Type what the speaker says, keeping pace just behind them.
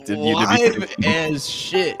Didn't need to be Live as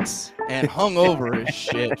shit and hungover as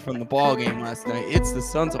shit from the ball game last night. It's the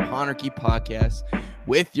Sons of Honarchy podcast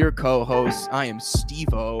with your co-hosts. I am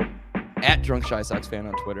Steve-O at Drunk Shy Sox Fan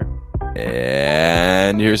on Twitter.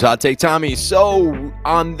 And here's Hot Take Tommy. So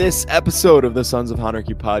on this episode of the Sons of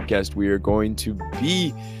Honarchy podcast, we are going to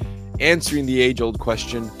be answering the age-old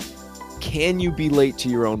question, can you be late to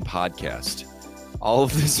your own podcast? All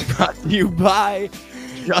of this brought to you by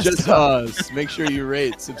Just Us. Make sure you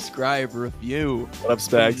rate, subscribe, review. What up,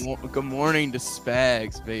 Spags? Good morning to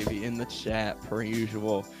Spags, baby, in the chat per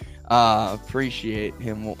usual. Appreciate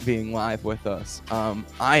him being live with us.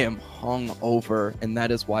 I am hungover, and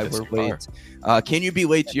that is why we're late. Can you be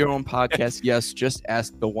late to your own podcast? Yes, just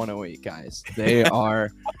ask the 108 guys. They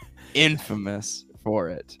are infamous for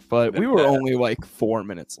it. But we were only like 4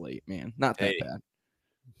 minutes late, man. Not that bad.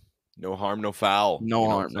 No harm, no foul. No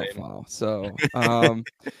harm, no foul. So,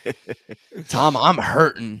 Tom, I'm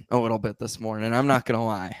hurting a little bit this morning. I'm not going to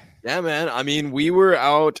lie. Yeah, man. I mean, we were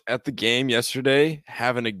out at the game yesterday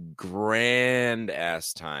having a grand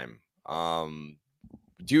ass time.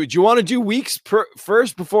 Do you want to do weeks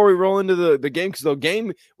first before we roll into the game? Because the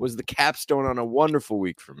game was the capstone on a wonderful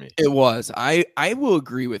week for me. It was. I will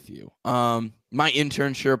agree with you. My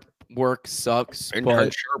internship work sucks.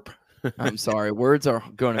 Internship. I'm sorry. Words are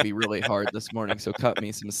going to be really hard this morning, so cut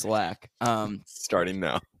me some slack. Starting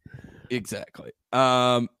now. Exactly.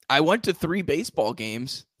 I went to 3 baseball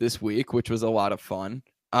games this week, which was a lot of fun.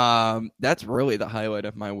 That's really the highlight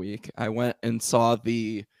of my week. I went and saw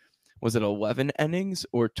was it 11 innings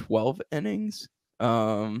or 12 innings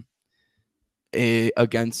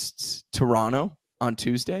against Toronto on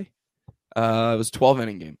Tuesday. It was a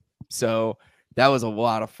 12-inning game. So that was a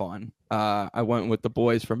lot of fun. I went with the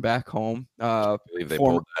boys from back home. I believe they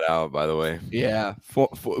pulled that out, by the way. Yeah.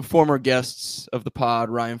 Former guests of the pod,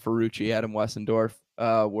 Ryan Ferrucci, Adam Wessendorf,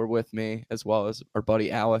 were with me, as well as our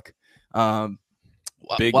buddy Alec.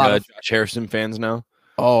 Big Josh Harrison fans now.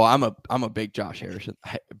 Oh, I'm a big Josh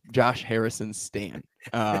Harrison stan.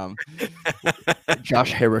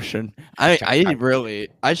 Josh Harrison.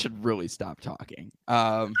 I should really stop talking.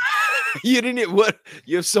 You didn't. What?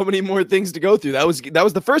 You have so many more things to go through. That was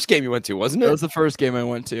the first game you went to, wasn't it? That was the first game I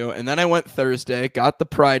went to, and then I went Thursday. Got the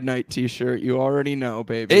Pride Night T-shirt. You already know,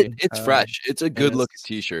 baby. It's fresh. It's a good looking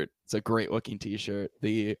T-shirt. It's a great looking T-shirt.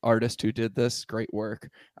 The artist who did this, great work.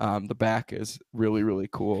 The back is really, really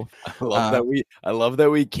cool. I love that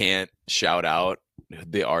we can't shout out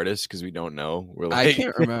the artist because we don't know. I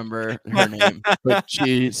can't remember her name, but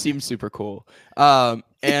she seems super cool. And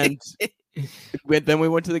then we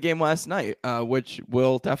went to the game last night, which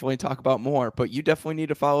we'll definitely talk about more. But you definitely need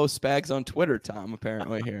to follow Spags on Twitter, Tom,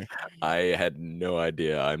 apparently here. I had no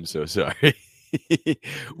idea. I'm so sorry.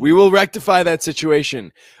 We will rectify that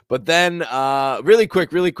situation. But then really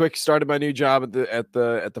quick, started my new job at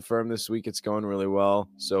the firm this week. It's going really well.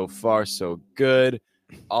 So far, so good.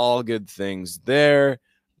 All good things there.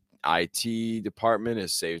 IT department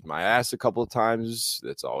has saved my ass a couple of times.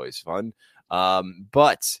 That's always fun.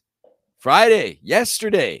 But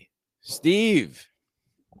yesterday, Steve,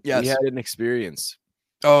 yes, we had an experience.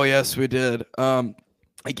 Oh, yes, we did.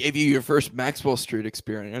 I gave you your first Maxwell Street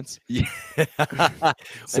experience. Yeah.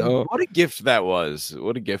 So what a gift that was.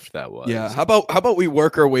 Yeah. How about we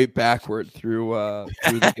work our way backward through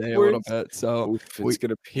the day a little bit? So it's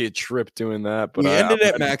gonna be a trip doing that. But we ended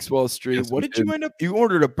at Maxwell Street. Yes, what did you end up? You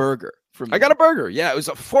ordered a burger from. I got a burger. Yeah, it was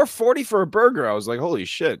a $4.40 for a burger. I was like, holy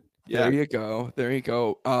shit. Yeah. There you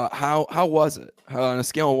go. How was it on a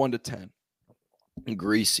scale of 1 to 10?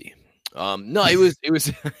 Greasy. No, it was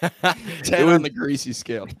 10 on the greasy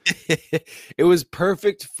scale. It was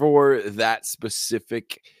perfect for that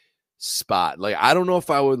specific spot. Like, I don't know if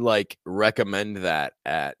I would recommend that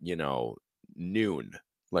at noon.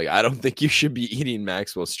 Like, I don't think you should be eating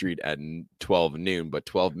Maxwell Street at 12 noon, but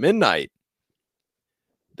 12 midnight.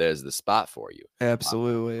 There's the spot for you.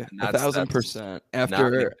 Absolutely. 1,000%.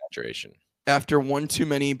 After one too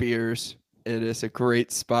many beers, it is a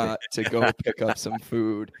great spot to go pick up some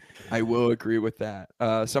food. I will agree with that.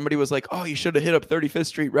 Somebody was like, oh, you should have hit up 35th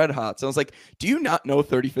Street Red Hots. I was like, do you not know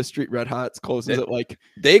 35th Street Red Hots closes at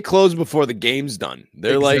They close before the game's done.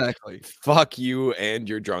 They're exactly. Like, fuck you and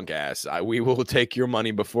your drunk ass. We will take your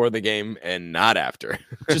money before the game and not after.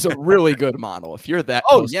 Just a really good model. If you're that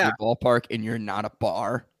close to the ballpark and you're not a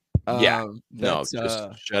bar. Just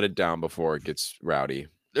shut it down before it gets rowdy.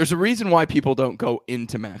 There's a reason why people don't go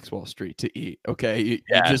into Maxwell Street to eat. Okay, you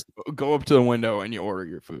just go up to the window and you order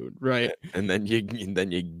your food, right? And then you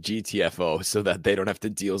GTFO so that they don't have to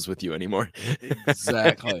deals with you anymore.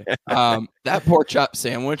 Exactly. That pork chop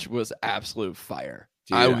sandwich was absolute fire.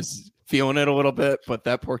 Dude, I was feeling it a little bit, but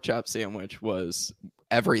that pork chop sandwich was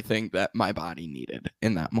everything that my body needed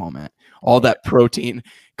in that moment. All that protein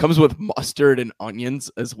comes with mustard and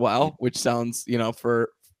onions as well, which sounds, for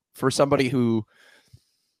somebody who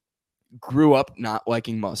grew up not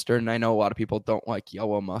liking mustard, and I know a lot of people don't like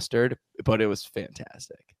yellow mustard, but it was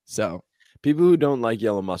fantastic. So people who don't like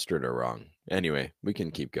yellow mustard are wrong. Anyway, we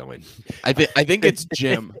can keep going. I think it's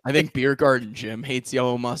Jim. I think Beer Garden Jim hates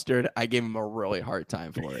yellow mustard. I gave him a really hard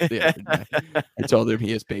time for it the other day. I told him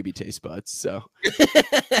he has baby taste buds. So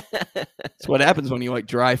that's what happens when you like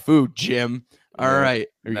dry food, Jim. All right.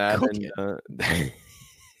 Are you cooking?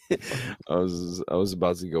 I was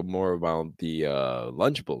about to go more about the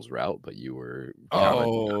Lunchables route, but you were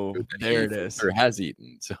there it is, or has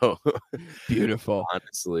eaten. So beautiful.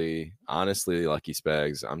 Honestly, Lucky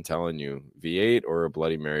Spags, I'm telling you, V8 or a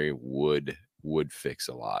Bloody Mary would fix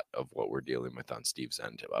a lot of what we're dealing with on Steve's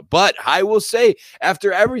end. But I will say,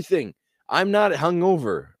 after everything, I'm not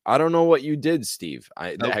hungover. I don't know what you did, Steve.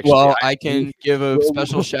 I can give a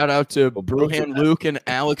special shout out to Bruhan Luke and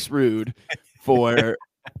Alex Rude for.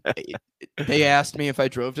 They asked me if I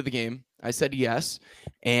drove to the game. I said yes,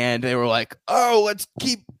 and they were like, "Oh, let's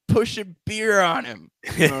keep pushing beer on him."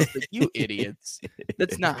 And I was like, "You idiots!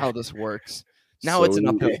 That's not how this works." Now it's an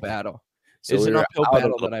uphill battle. It's an uphill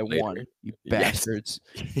battle that I won. You bastards!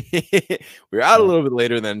 We're out a little bit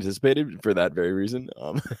later than anticipated for that very reason.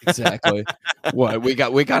 Exactly. What we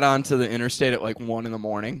got onto the interstate at like 1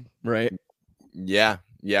 a.m, right?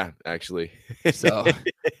 Yeah, actually. So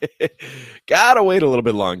gotta wait a little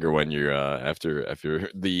bit longer when you're after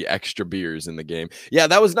the extra beers in the game. Yeah,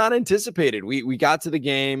 that was not anticipated. We got to the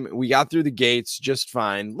game, we got through the gates just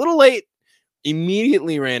fine. Little late,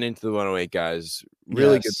 immediately ran into the 108 guys.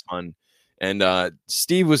 Really good fun. And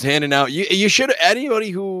Steve was handing out. You should,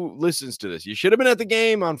 anybody who listens to this, you should have been at the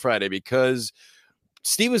game on Friday, because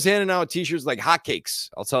Steve was handing out t-shirts like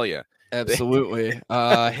hotcakes. I'll tell you. Absolutely.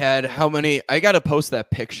 Had how many? I got to post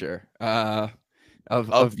that picture of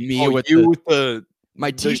me with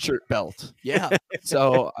my t-shirt belt. Yeah.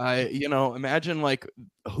 So I, imagine like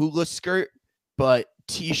hula skirt, but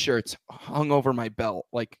t-shirts hung over my belt,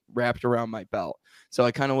 like wrapped around my belt. So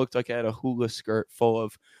I kind of looked like I had a hula skirt full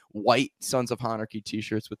of white Sons of Honarchy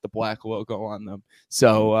t-shirts with the black logo on them.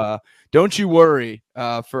 So don't you worry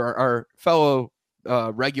for our fellow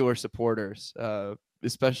regular supporters,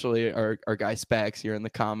 especially our guy Spags here in the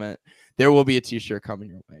comment, there will be a t-shirt coming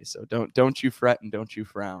your way. So don't you fret and don't you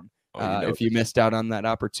frown. If you missed out on that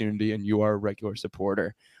opportunity and you are a regular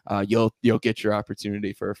supporter, you'll get your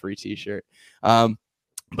opportunity for a free t-shirt. But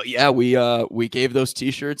yeah, we gave those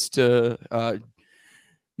t-shirts to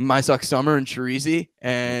My Suck Summer and Chirizi,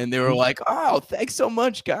 and they were like, "Oh, thanks so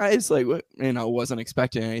much, guys!" Like, wasn't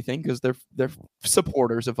expecting anything because they're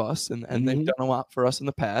supporters of us, and they've done a lot for us in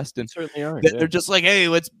the past, and certainly are. They're just like, "Hey,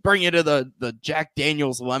 let's bring you to the Jack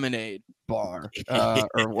Daniel's lemonade bar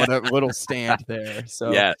or whatever little stand there."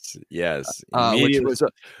 So yes.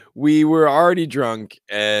 We were already drunk,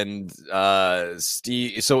 and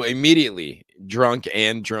Steve. So immediately drunk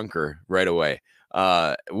and drunker right away.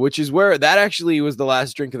 Which is where that actually was the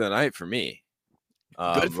last drink of the night for me.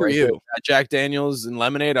 Good for you. Jack Daniels and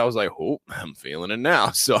lemonade. I was like, "Oh, I'm feeling it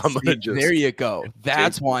now." So I'm gonna just. There you go.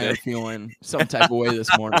 That's why I'm feeling some type of way this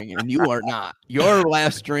morning, and you are not. Your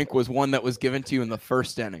last drink was one that was given to you in the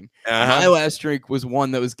first inning. My last drink was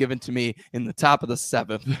one that was given to me in the top of the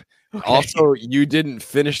 7th. Okay. Also, you didn't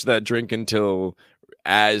finish that drink until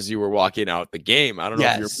as you were walking out the game. I don't know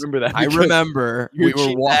if you remember that. I remember we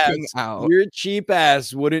were walking out. Your cheap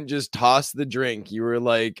ass wouldn't just toss the drink. You were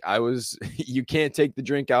like, you can't take the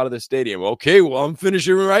drink out of the stadium. Okay, well, I'm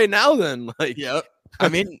finishing right now then. Like, yep. I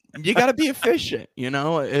mean, you got to be efficient,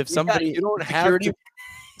 if somebody you don't have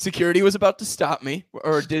security was about to stop me,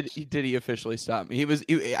 or did he officially stop me? He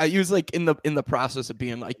was like in the process of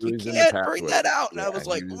being like, you can't bring that out. And I was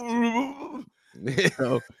like,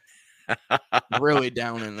 so, really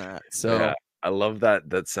down in that. So yeah, I love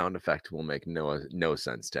that sound effect will make no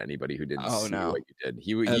sense to anybody who didn't see what you did.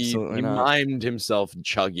 He mimed himself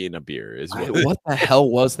chugging a beer. What the hell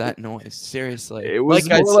was that noise? Seriously, it was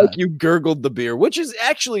more like you gurgled the beer, which is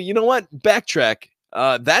actually, you know what? Backtrack.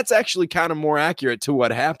 That's actually kind of more accurate to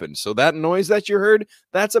what happened. So that noise that you heard,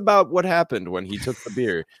 that's about what happened when he took the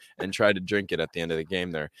beer and tried to drink it at the end of the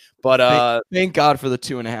game there. But thank God for the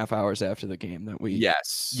 2.5 hours after the game that we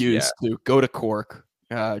used to go to Cork,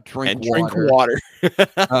 drink water.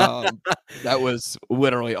 That was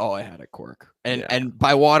literally all I had at Cork. And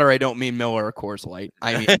by water, I don't mean Miller or Coors Light.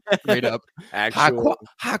 I mean straight up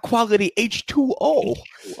high quality H2O.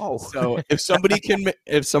 So if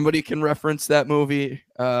somebody can reference that movie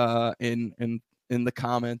in in the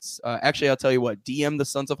comments. Actually, I'll tell you what, DM the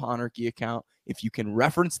Sons of Honarchy account. If you can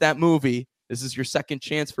reference that movie, this is your second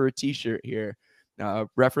chance for a t-shirt here.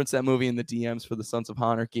 Reference that movie in the DMs for the Sons of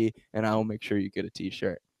Honarchy, and I will make sure you get a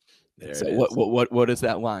t-shirt. So what is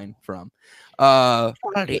that line from?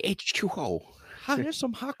 Quality H2O. There's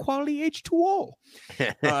some high quality H2O. All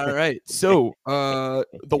right. So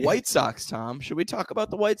the White Sox, Tom. Should we talk about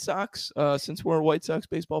the White Sox since we're a White Sox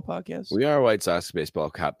baseball podcast? We are a White Sox baseball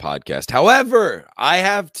podcast. However, I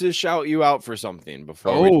have to shout you out for something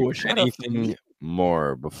before we do anything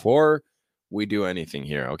more. Before we do anything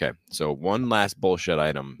here. Okay. So one last bullshit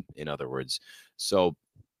item, in other words. So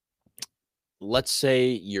let's say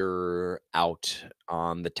you're out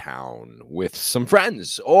on the town with some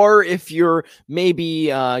friends, or if you're maybe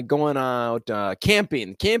going out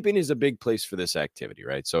camping. Camping is a big place for this activity,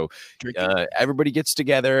 right? So everybody gets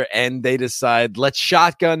together and they decide, let's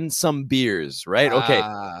shotgun some beers, right? Okay.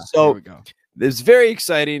 So it's very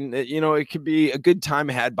exciting. You know, it could be a good time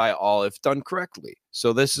had by all if done correctly.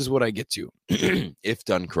 So this is what I get to if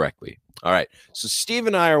done correctly. All right. So Steve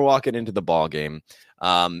and I are walking into the ball game.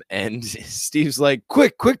 And Steve's like,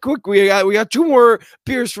 quick, we got 2 more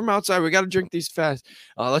beers from outside. We got to drink these fast.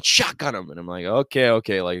 Let's shotgun them. And I'm like,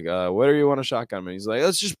 okay. Like, what do you want to shotgun them? And he's like,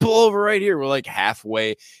 let's just pull over right here. We're like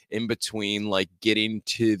halfway in between, like getting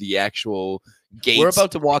to the actual gate. We're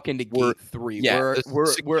about to walk into gate 3. Yeah,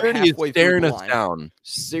 we're halfway staring us down.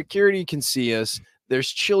 Security can see us. There's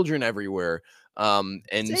children everywhere. And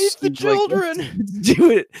save the children.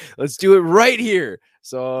 Like, let's do it right here.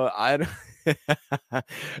 So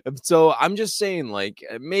so I'm just saying, like,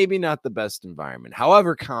 maybe not the best environment.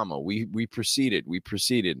 However, we proceeded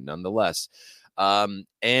nonetheless.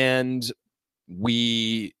 And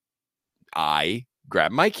I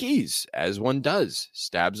grabbed my keys, as one does,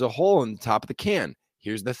 stabs a hole in the top of the can.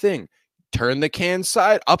 Here's the thing. Turn the can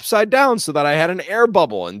upside down so that I had an air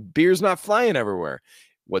bubble and beer's not flying everywhere.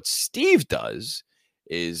 What Steve does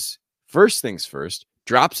is, first things first,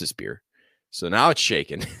 drops his beer. So now it's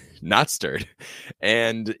shaken, not stirred.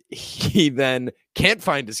 And he then can't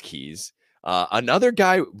find his keys. Another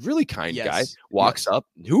guy, really kind guy, walks up.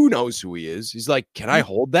 Who knows who he is? He's like, "Can I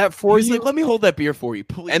hold that for you?" He's like, "Let me hold that beer for you,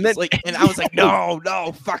 please." And then, and I was like, "No,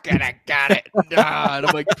 fuck it, I got it." And I'm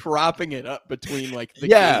like propping it up between like the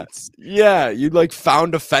gates. Yeah. You like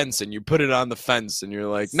found a fence and you put it on the fence, and you're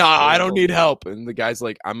like, "No, I don't need help." And the guy's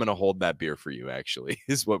like, "I'm gonna hold that beer for you. Actually,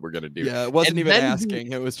 is what we're gonna do." Yeah, it wasn't even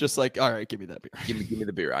asking. It was just like, "All right, give me that beer. Give me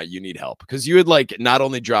the beer. You need help," because you had like not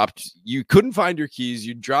only you couldn't find your keys,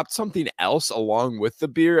 you dropped something else along with the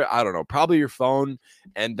beer. I don't know, probably your phone.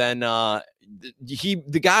 And then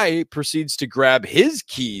the guy proceeds to grab his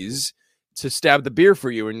keys to stab the beer for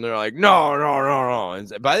you, and they're like, no. And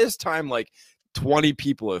by this time, like 20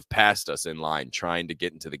 people have passed us in line trying to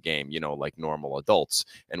get into the game, you know, like normal adults,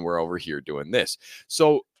 and we're over here doing this.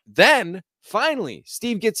 So then finally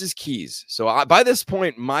Steve gets his keys. So by this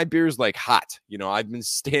point, my beer's like hot. You know, I've been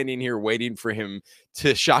standing here waiting for him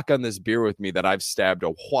to shotgun this beer with me that I've stabbed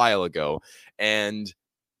a while ago. And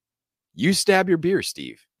you stab your beer,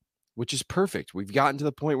 Steve, which is perfect. We've gotten to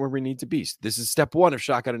the point where we need to be. This is step 1 of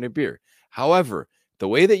shotgunning a beer. However, the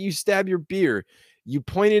way that you stab your beer, you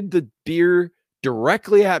pointed the beer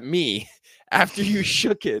directly at me after you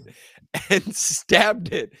shook it and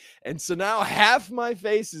stabbed it. And so now half my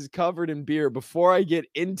face is covered in beer before I get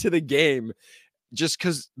into the game, just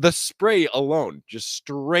because the spray alone, just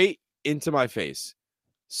straight into my face.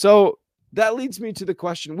 So that leads me to the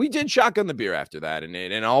question. We did shotgun the beer after that, and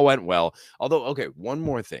it all went well. Although, okay, one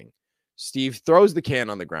more thing. Steve throws the can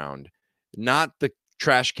on the ground, not the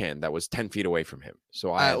trash can that was 10 feet away from him.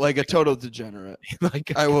 So I like a total degenerate.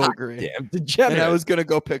 Like I will agree. Damn degenerate. And I was gonna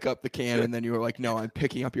go pick up the can, and then you were like, "No, I'm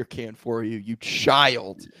picking up your can for you, you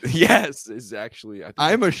child." Yes, is actually.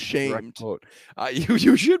 I'm ashamed.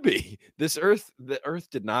 You should be. The earth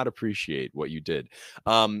did not appreciate what you did.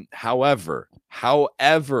 However,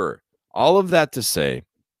 all of that to say,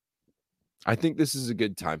 I think this is a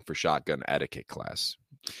good time for shotgun etiquette class.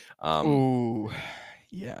 Ooh,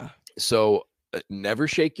 yeah. So never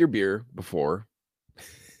shake your beer before.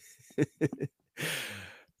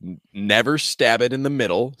 Never stab it in the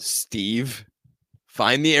middle, Steve.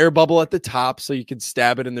 Find the air bubble at the top so you can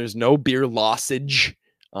stab it and there's no beer lossage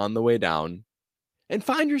on the way down. And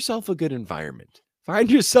find yourself a good environment. Find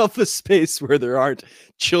yourself a space where there aren't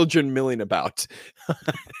children milling about.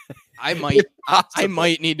 I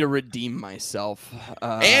might need to redeem myself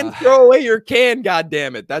and throw away your can. God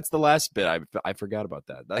damn it! That's the last bit. I forgot about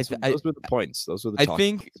that. Those were the points. Those were the. I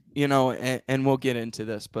think points. You know, and we'll get into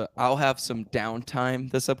this, but I'll have some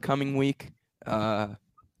downtime this upcoming week,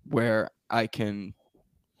 where I can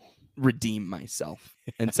redeem myself,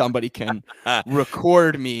 and somebody can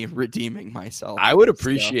record me redeeming myself. I would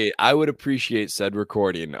appreciate said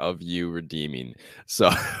recording of you redeeming.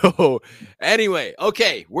 So anyway,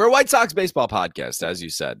 okay, we're a White Sox baseball podcast, as you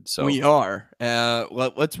said. So we are.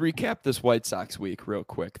 Let's recap this White Sox week real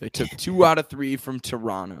quick. They took 2 out of 3 from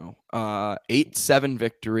Toronto. 8-7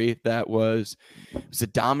 victory. It was a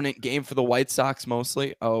dominant game for the White Sox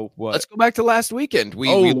mostly. Oh, what? Let's go back to last weekend. We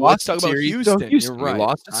lost let's talk about Houston. You're right. We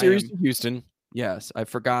lost the series to Houston. Yes, I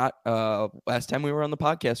forgot. Last time we were on the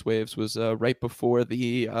podcast waves was right before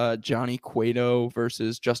the Johnny Cueto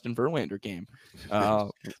versus Justin Verlander game.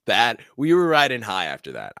 That we were riding high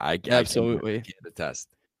after that. Absolutely I can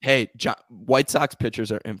attest. Hey, White Sox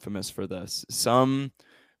pitchers are infamous for this. Some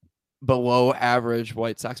below average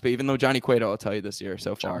White Sox, but even though Johnny Cueto, I'll tell you this year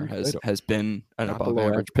so far has been an above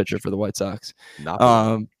average pitcher for the White Sox.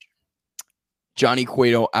 Johnny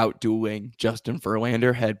Cueto outdueling Justin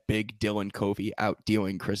Verlander had big Dylan Covey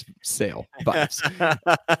outdealing Chris Sale vibes.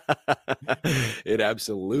 It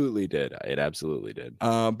absolutely did.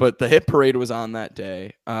 But the hit parade was on that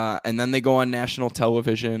day, and then they go on national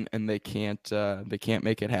television and they can't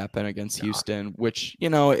make it happen against Houston, which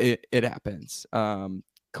it happens.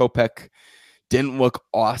 Kopech didn't look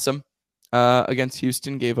awesome against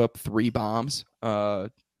Houston, gave up 3 bombs,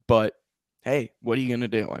 but hey, what are you gonna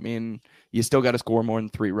do? I mean, you still got to score more than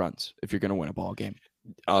 3 runs if you're going to win a ball game.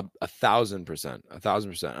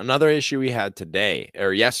 1,000%. Another issue we had today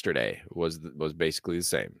or yesterday was basically the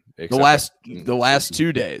same. The last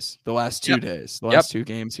 2 days, the last 2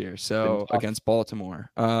 games here. So against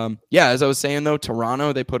Baltimore. As I was saying though,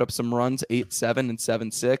 Toronto, they put up some runs, 8-7 and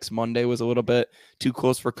 7-6. Monday was a little bit too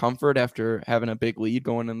close for comfort after having a big lead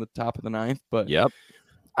going in the top of the 9th. But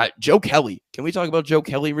Joe Kelly, can we talk about Joe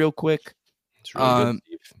Kelly real quick? It's really good,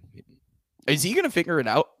 Steve. Is he going to figure it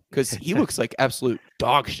out? Because he looks like absolute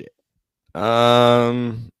dog shit.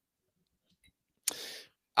 I'd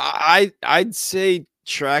say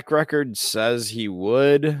track record says he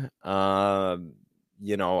would. I don't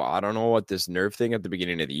know what this nerve thing at the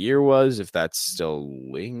beginning of the year was, if that's still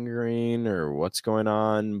lingering or what's going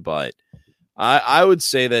on. But I would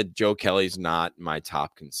say that Joe Kelly's not my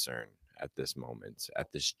top concern at this moment,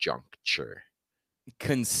 at this juncture.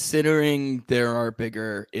 Considering there are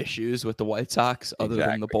bigger issues with the White Sox other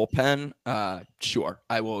than the bullpen, sure,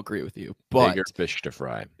 I will agree with you. But bigger fish to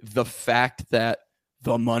fry. The fact that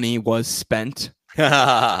the money was spent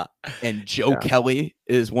and Joe Kelly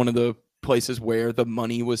is one of the places where the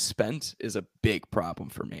money was spent is a big problem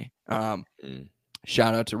for me.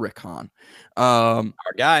 Shout out to Rick Hahn. Our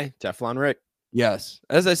guy, Teflon Rick. Yes.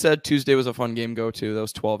 As I said, Tuesday was a fun game go to.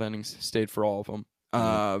 Those 12 innings stayed for all of them.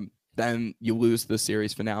 Then you lose the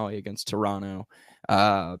series finale against Toronto.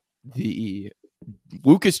 The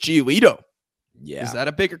Lucas Giolito. Yeah. Is that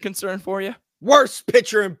a bigger concern for you? Worst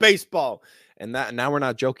pitcher in baseball. And that now we're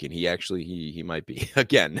not joking. He might be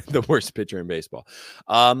again the worst pitcher in baseball.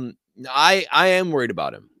 I am worried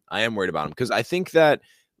about him. Because I think that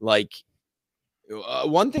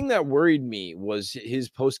one thing that worried me was his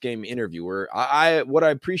post-game interview where what I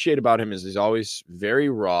appreciate about him is he's always very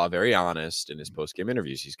raw, very honest in his post-game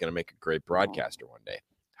interviews. He's going to make a great broadcaster one day.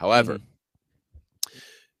 However,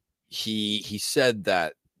 he said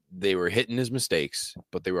that they were hitting his mistakes,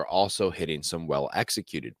 but they were also hitting some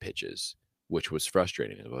well-executed pitches, which was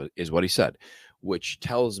frustrating, is what he said, which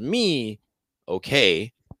tells me,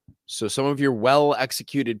 okay, so some of your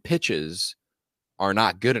well-executed pitches are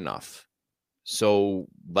not good enough. So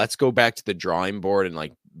let's go back to the drawing board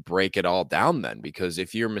and break it all down then, because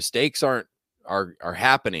if your mistakes are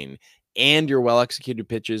happening and your well-executed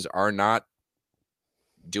pitches are not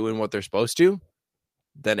doing what they're supposed to,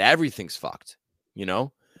 then everything's fucked,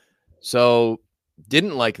 So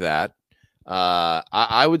didn't like that.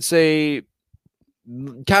 I would say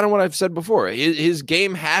kind of what I've said before. His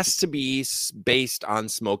game has to be based on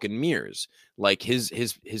smoke and mirrors. Like his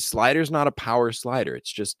slider's not a power slider.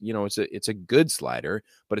 It's just, it's a good slider,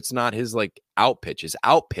 but it's not his out pitch. His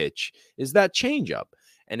out pitch is that changeup.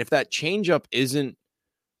 And if that changeup isn't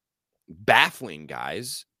baffling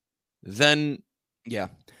guys, then a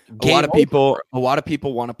lot of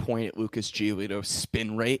people want to point at Lucas Giolito's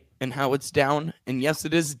spin rate and how it's down. And yes,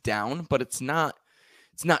 it is down, but it's not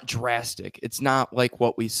drastic. It's not like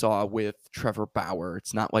what we saw with Trevor Bauer.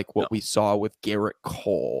 It's not like what we saw with Garrett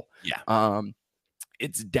Cole. Yeah.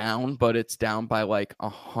 It's down, but it's down by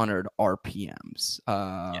 100 RPMs.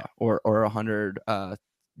 Or 100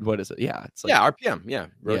 what is it? Yeah, it's RPM. Yeah,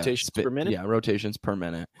 rotations per minute. Yeah, rotations per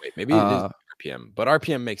minute. Wait, maybe it is RPM, but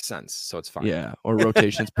RPM makes sense, so it's fine. Yeah, or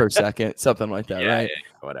rotations per second, something like that, right? Yeah,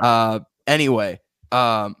 whatever. Anyway,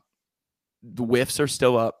 the whiffs are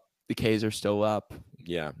still up. The Ks are still up,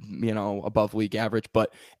 Yeah. Above league average.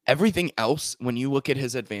 But everything else, when you look at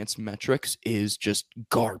his advanced metrics, is just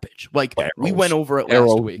garbage. Like, we went over it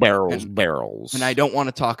last week. Barrels. And I don't want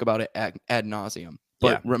to talk about it ad nauseum.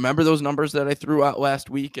 But Yeah. remember those numbers that I threw out last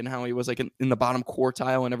week and how he was like in the bottom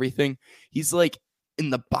quartile and everything? He's like in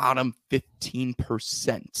the bottom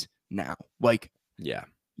 15% now. Like, yeah,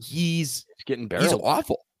 he's getting barreled. He's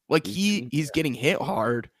awful. Like, he's getting hit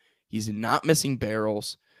hard. He's not missing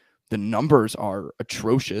barrels. The numbers are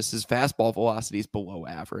atrocious. His fastball velocity is below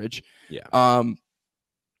average. Yeah.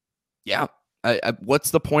 Yeah. What's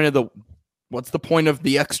the point of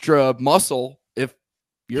the extra muscle if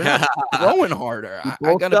you're not throwing harder?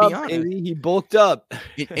 I gotta be honest. He bulked up.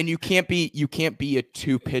 And you can't be a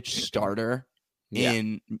 2-pitch starter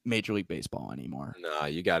in Major League Baseball anymore. No,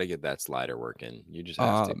 you got to get that slider working. You just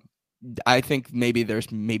have to. I think maybe there's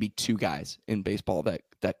 2 guys in baseball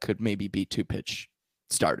that could maybe be 2-pitch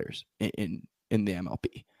starters in the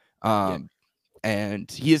MLB.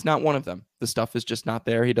 And he is not one of them. The stuff is just not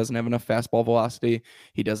there. He doesn't have enough fastball velocity.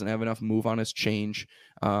 He doesn't have enough move on his change.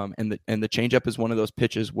 And the changeup is one of those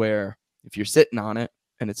pitches where if you're sitting on it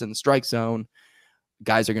and it's in the strike zone,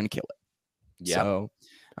 guys are going to kill it. Yeah. So,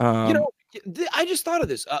 I just thought of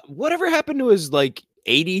this. Whatever happened to his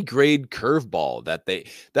 80 grade curveball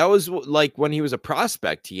that was like when he was a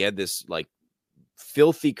prospect, he had this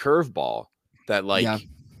filthy curveball that what is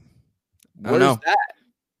that?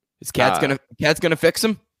 Is Cat's gonna fix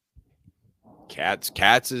him? Katz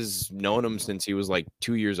has known him since he was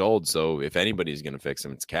 2 years old. So if anybody's gonna fix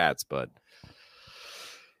him, it's Katz. But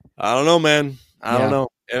I don't know, man. I don't know.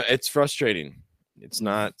 It's frustrating. It's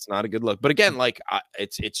not a good look. But again,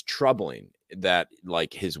 it's troubling that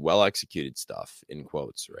his well executed stuff in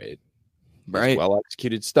quotes, right? His well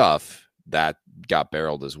executed stuff that got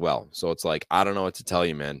barreled as well. So it's I don't know what to tell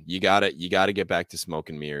you, man. You gotta get back to smoke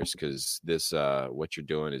and mirrors because this what you're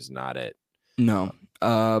doing is not it. No.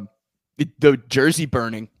 The jersey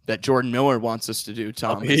burning that Jordan Miller wants us to do,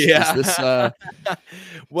 Tom. Is this well,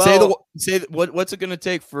 what's it gonna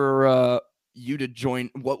take for you to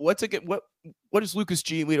join? What does Lucas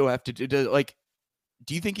Giolito have to do to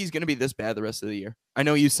do you think he's gonna be this bad the rest of the year? I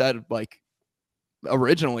know you said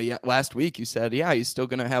originally last week you said he's still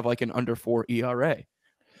gonna have an under 4 ERA.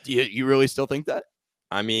 Do you really still think that?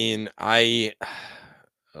 I mean, I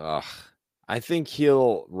think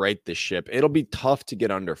he'll right the ship. It'll be tough to get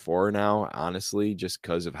under 4 now, honestly, just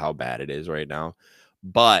because of how bad it is right now.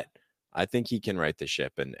 But I think he can right the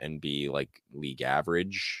ship and be league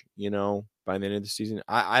average, by the end of the season.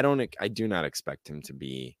 I do not expect him to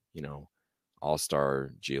be,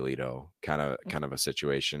 all-star Giolito kind of a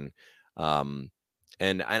situation.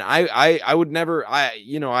 And I would never,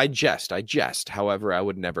 I jest. However, I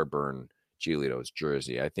would never burn Giolito's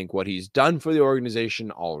jersey. I think what he's done for the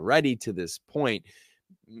organization already to this point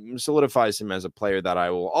solidifies him as a player that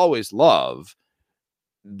I will always love.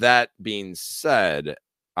 That being said,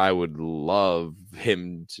 I would love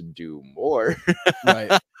him to do more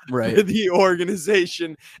right for the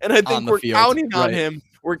organization. And I think we're counting on him.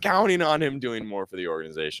 We're counting on him doing more for the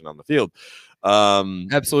organization on the field.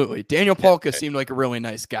 Absolutely. Daniel Palka seemed like a really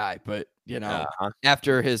nice guy, but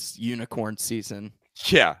after his unicorn season,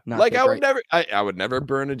 I would never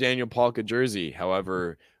burn a Daniel Palka jersey.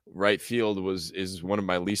 However, right field is one of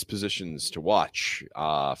my least positions to watch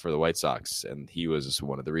for the White Sox, and he was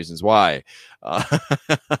one of the reasons why.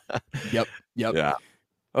 Yep. Yeah.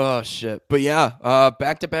 Oh shit. But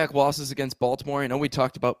back-to-back losses against Baltimore. I know we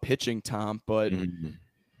talked about pitching, Tom, but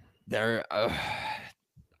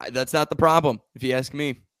that's not the problem, if you ask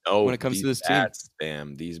me. No, when it comes to this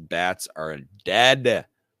team, these bats are dead.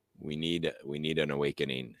 We need an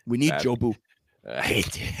awakening. We need Jobu.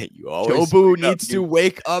 Jobu needs to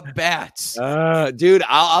wake up bats. Dude,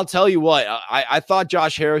 I'll tell you what. I thought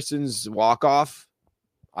Josh Harrison's walk-off,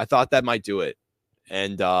 I thought that might do it,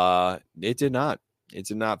 and it did not. It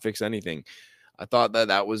did not fix anything. I thought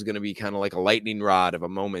that was going to be kind of like a lightning rod of a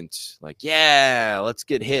moment. Let's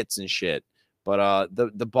get hits and shit. But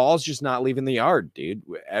the ball's just not leaving the yard, dude.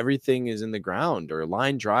 Everything is in the ground or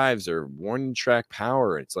line drives or warning track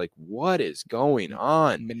power. It's what is going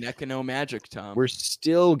on? Minekino magic, Tom. We're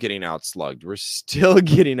still getting outslugged. We're still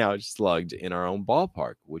getting outslugged in our own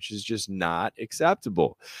ballpark, which is just not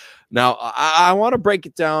acceptable. Now, I want to break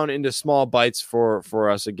it down into small bites for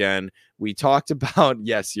us again. We talked about,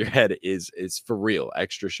 yes, your head is for real,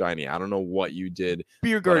 extra shiny. I don't know what you did.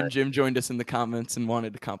 Beer Garden Jim joined us in the comments and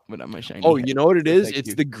wanted to compliment on my shiny head. You know what it is?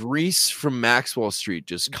 It's the grease from Maxwell Street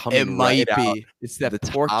just coming It might right be. Out it's that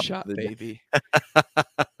pork chop, baby.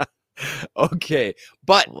 Okay.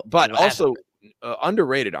 But also,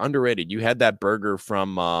 underrated. You had that burger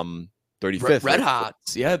from 35th. Red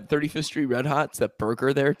Hots. Yeah, 35th Street Red Hots, that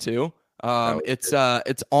burger there too. It's good.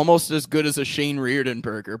 it's almost as good as a Shane Reardon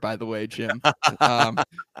burger, by the way, Jim.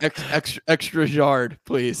 Extra jarred,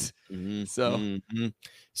 please.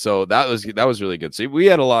 So that was really good. See, we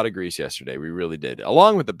had a lot of grease yesterday. We really did,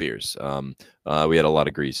 along with the beers. We had a lot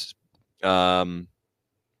of grease.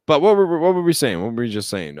 But what were we saying? What were we just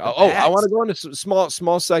saying? I want to go into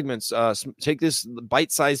small segments. Take this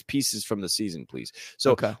bite-sized pieces from the season, please.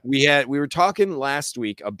 So we were talking last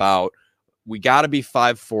week about we got to be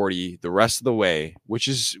 540 the rest of the way, which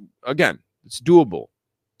is, again, it's doable.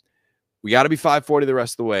 We got to be 540 the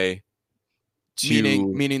rest of the way.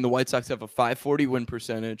 Meaning the White Sox have a 540 win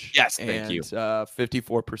percentage. Yes, thank you.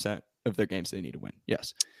 54% of their games they need to win.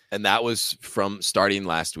 Yes. And that was from starting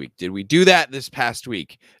last week. Did we do that this past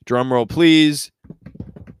week? Drum roll, please.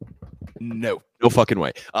 No fucking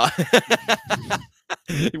way.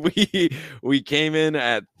 We came in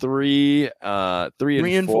at 3 and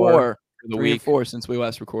 4 3 and 4 since we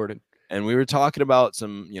last recorded. And we were talking about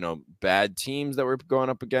some, bad teams that we're going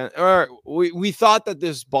up against. Or we thought that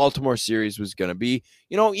this Baltimore series was going to be,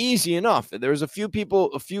 easy enough. There was a few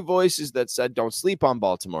voices that said don't sleep on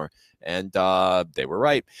Baltimore, and they were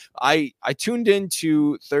right. I tuned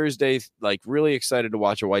into Thursday, like really excited to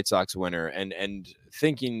watch a White Sox winner, and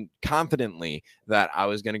thinking confidently that I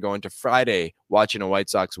was going to go into Friday watching a White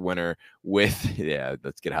Sox winner with,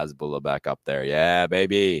 let's get Hasbulla back up there. Yeah,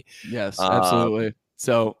 baby. Yes, absolutely.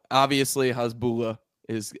 So obviously Hasbulla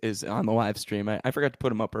is on the live stream. I forgot to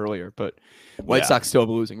put him up earlier, but White Sox still have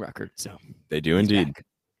a losing record. So they do indeed. Back.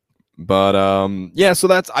 But so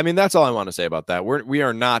that's all I want to say about that. We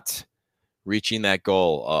are not reaching that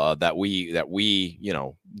goal that we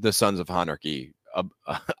the Sons of Anarchy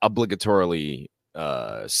obligatorily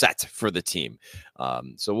set for the team.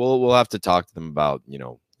 So we'll have to talk to them about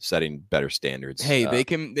setting better standards. Hey, they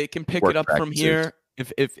can pick it up from here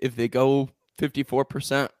if they go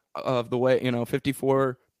 54% of the way,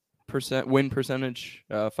 54% win percentage,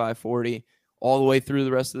 540 all the way through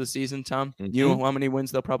the rest of the season. Tom, you know how many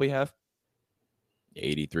wins they'll probably have?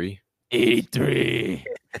 83.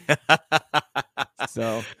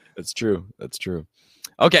 So that's true.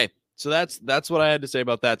 Okay, so that's what I had to say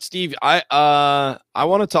about that. Steve, I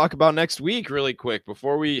want to talk about next week really quick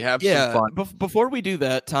before we have some fun. Before we do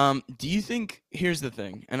that, Tom, do you think, here's the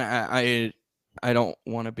thing, and I don't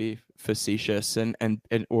want to be facetious and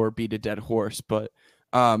or beat a dead horse, but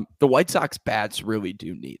the White Sox bats really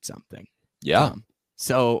do need something. Yeah.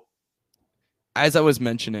 So as I was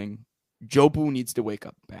mentioning, Jobu needs to wake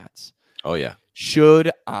up bats. Oh yeah. Should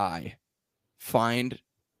I find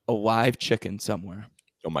a live chicken somewhere?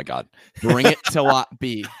 Oh my God. Bring it to Lot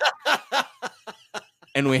B.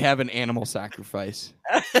 And we have an animal sacrifice.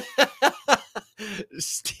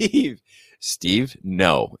 Steve,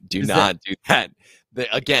 no, do not do that.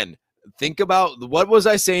 Again, think about what was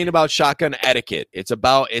I saying about shotgun etiquette? It's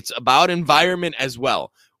about environment as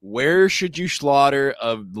well. Where should you slaughter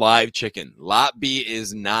a live chicken? Lot B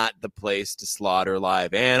is not the place to slaughter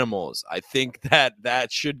live animals. I think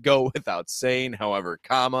that should go without saying. However,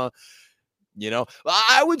 I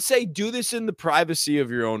would say do this in the privacy of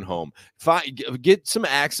your own home. Get some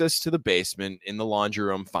access to the basement in the laundry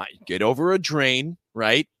room. Get over a drain,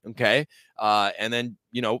 right? Okay. And then,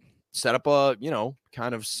 set up a,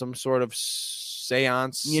 kind of some sort of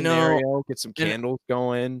seance scenario. Get some candles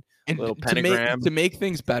going. A little pentagram. To make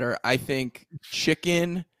things better, I think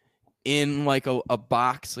chicken in like a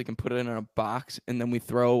box, like, and put it in a box, and then we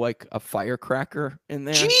throw like a firecracker in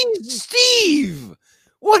there. Jeez, Steve!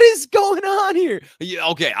 What is going on here?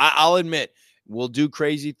 Okay, I'll admit, we'll do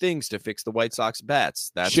crazy things to fix the White Sox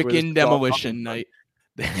bats. That's chicken demolition night.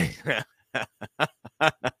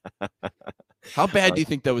 How bad do you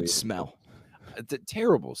think that would smell?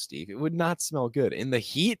 Terrible, Steve. It would not smell good. In the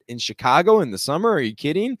heat in Chicago in the summer? Are you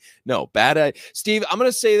kidding? No, bad. Steve, I'm going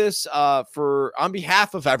to say this on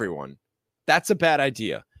behalf of everyone. That's a bad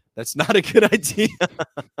idea. That's not a good idea.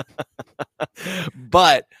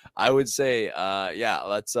 But I would say,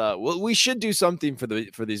 let's. We should do something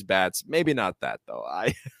for these bats. Maybe not that though.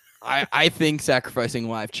 I think sacrificing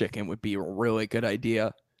live chicken would be a really good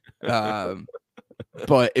idea.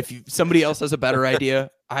 But if somebody else has a better idea,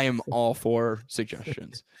 I am all for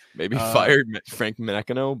suggestions. Maybe fired Frank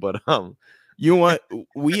Menechino, but you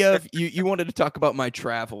wanted to talk about my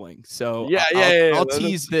traveling, so I'll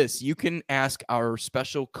tease this. You can ask our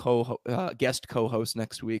special guest co-host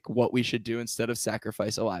next week what we should do instead of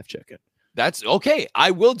sacrifice a live chicken. That's okay.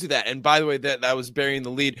 I will do that. And by the way, that was burying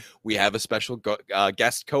the lead. We have a special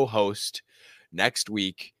guest co-host next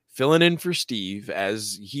week filling in for Steve,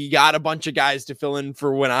 as he got a bunch of guys to fill in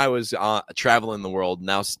for when I was traveling the world.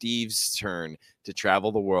 Now Steve's turn to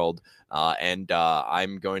travel the world, and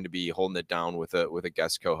I'm going to be holding it down with a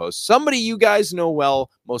guest co-host, somebody you guys know well,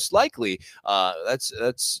 most likely.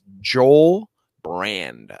 That's Joel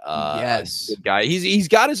Brand. Yes, good guy. He's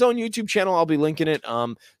got his own YouTube channel. I'll be linking it.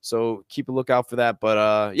 So keep a lookout for that.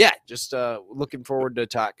 But yeah, just looking forward to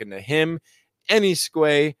talking to him. Any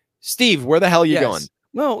Squay. Steve, where the hell are you going?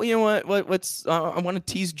 Well, you know what? Let's. I want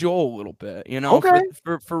to tease Joel a little bit. You know, okay.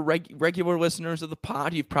 For regular listeners of the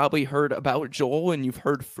pod, you've probably heard about Joel and you've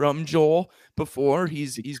heard from Joel before.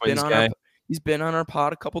 He's been on our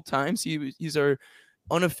pod a couple times. He's our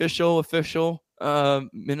unofficial official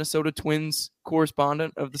Minnesota Twins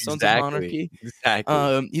correspondent of the Sons of Monarchy.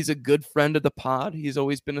 Exactly. He's a good friend of the pod. He's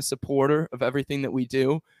always been a supporter of everything that we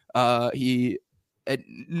do. He.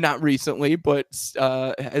 Not recently, but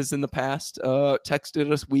as in the past,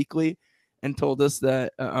 texted us weekly and told us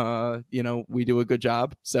that we do a good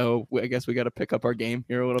job. So I guess we got to pick up our game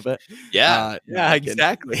here a little bit. Yeah,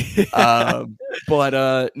 exactly.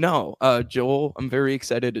 No, Joel, I'm very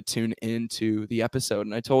excited to tune into the episode.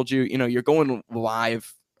 And I told you, you're going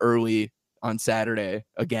live early on Saturday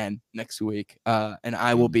again next week, and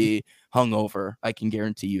I will be hungover. I can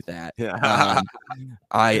guarantee you that.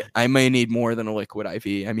 I may need more than a liquid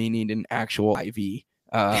IV. I may need an actual IV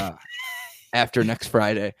after next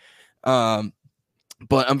Friday. But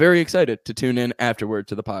I'm very excited to tune in afterward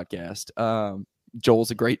to the podcast.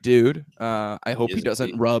 Joel's a great dude. I hope he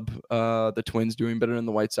doesn't rub the Twins doing better than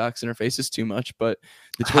the White Sox in our faces too much, but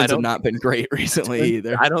the Twins have not been great recently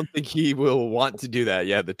either. I don't think he will want to do that.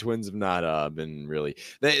 Yeah, the Twins have not been really.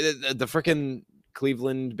 The freaking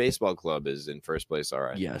Cleveland Baseball Club is in first place. All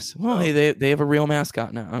right. Yes. Well, hey, they have a real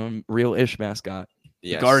mascot now. Real-ish mascot.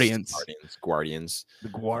 Yes, Guardians. The Guardians.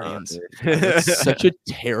 It's such a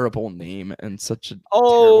terrible name and such a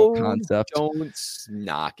terrible concept. Don't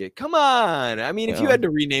knock it. Come on. I mean, if you had to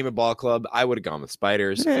rename a ball club, I would have gone with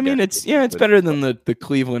Spiders. I mean, it's better than the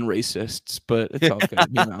Cleveland Racists, but it's all good,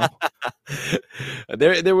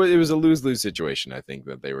 It was a lose-lose situation, I think,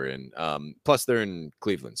 that they were in. Plus, they're in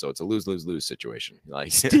Cleveland, so it's a lose-lose-lose situation.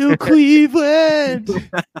 Like still Cleveland.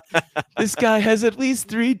 This guy has at least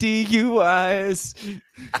 3 DUIs.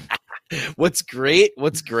 What's great?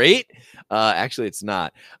 Actually, it's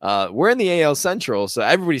not. We're in the AL Central, so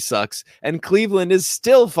everybody sucks, and Cleveland is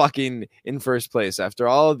still fucking in first place after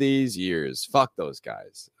all of these years. Fuck those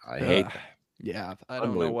guys. I hate them. Yeah, I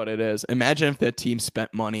don't know what it is. Imagine if that team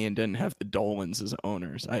spent money and didn't have the Dolans as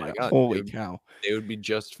owners. Holy cow. They would be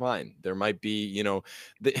just fine. There might be,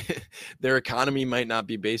 their economy might not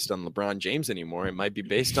be based on LeBron James anymore. It might be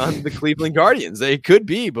based on the Cleveland Guardians. They could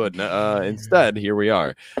be, but instead, here we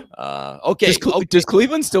are. Okay. Does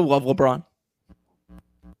Cleveland still love LeBron?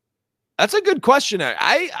 That's a good question.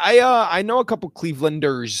 I know a couple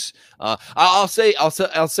Clevelanders. I'll say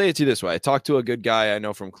it to you this way. I talked to a good guy I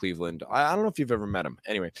know from Cleveland. I don't know if you've ever met him.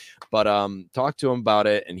 Anyway, but talked to him about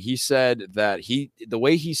it, and he said that the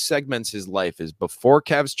way he segments his life is before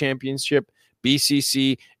Cavs championship,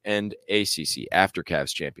 BCC, and ACC after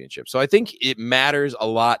Cavs championship. So I think it matters a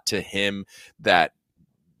lot to him that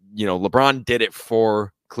LeBron did it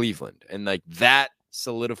for Cleveland, and like that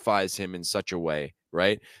solidifies him in such a way.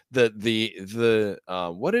 Right. What did they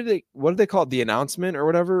call it? The announcement or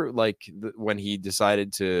whatever, like when he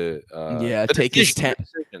decided to take his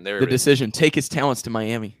talents to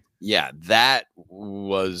Miami. Yeah, that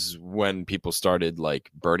was when people started like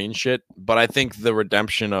burning shit. But I think the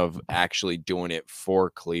redemption of actually doing it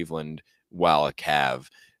for Cleveland while a Cav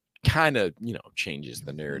kind of, changes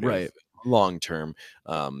the narrative. Right. Long term,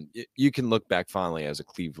 you can look back fondly as a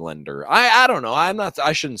Clevelander. I don't know.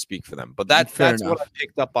 I shouldn't speak for them, but that's what I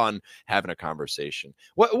picked up on having a conversation.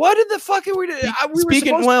 What did the fuck are we doing?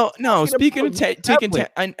 Speaking of taking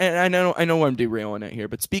I know I'm derailing it here,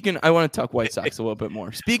 but I want to talk White Sox a little bit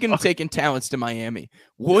more. Speaking of taking talents to Miami,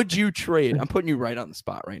 would you trade? I'm putting you right on the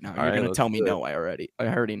spot right now. You're gonna tell me no. I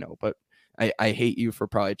already know, but I hate you for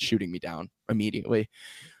probably shooting me down immediately.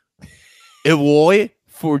 Eloy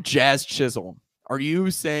for Jazz Chisholm. Are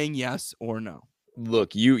you saying yes or no?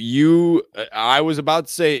 Look, I was about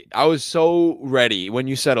to say, I was so ready when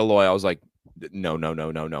you said Eloy. I was like, no,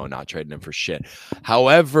 not trading him for shit.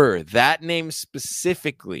 However, that name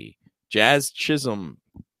specifically, Jazz Chisholm,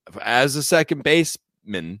 as a second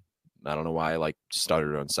baseman, I don't know why I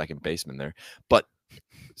stuttered on second baseman there, but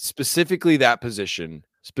specifically that position,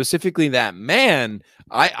 specifically that man,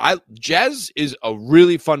 Jazz is a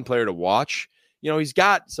really fun player to watch. He's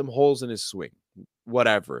got some holes in his swing,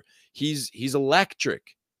 whatever. He's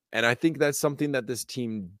electric. And I think that's something that this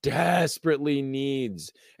team desperately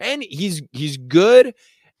needs. And he's good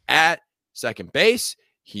at second base.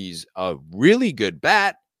 He's a really good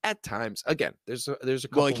bat at times. Again, there's a couple.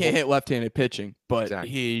 Well, he can't hit left-handed pitching, but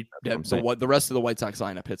Exactly. the rest of the White Sox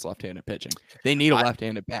lineup hits left-handed pitching. They need a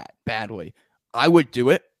left-handed bat badly. I would do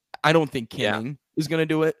it. I don't think King is going to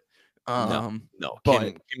do it. No. But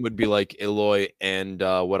Kim would be like Eloy and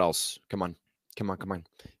what else? Come on.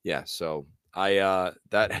 Yeah. So that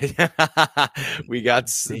we got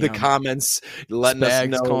the comments letting us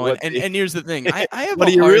know. And here's the thing, I have what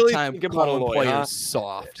a do you hard really time think about calling Eloy, players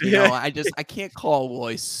soft. You know, I can't call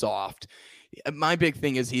Eloy soft. My big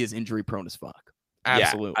thing is he is injury prone as fuck.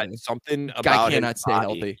 Absolutely. Yeah, something about guy cannot his stay body,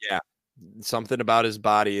 healthy. Yeah. Something about his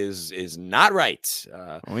body is not right.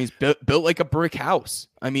 Well, he's built like a brick house.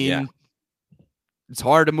 I mean, it's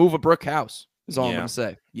hard to move a brick house. Is all I'm gonna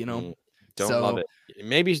say. You know, don't love it.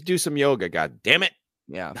 Maybe do some yoga. God damn it.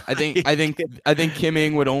 Yeah, I think Kim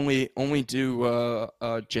Ng would only do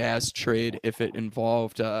a Jazz trade if it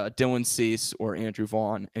involved Dylan Cease or Andrew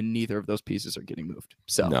Vaughn, and neither of those pieces are getting moved.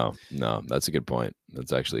 So no, that's a good point.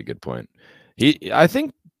 That's actually a good point. I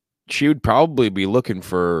think she would probably be looking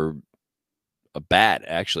for a bat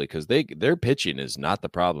actually, because their pitching is not the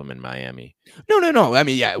problem in Miami. No. I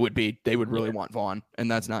mean, yeah, it would be. They would really want Vaughn, and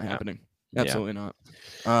that's not happening. Absolutely not.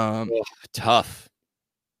 Tough.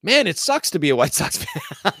 Man, it sucks to be a White Sox fan.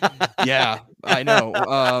 Yeah, I know.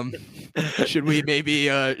 Should we maybe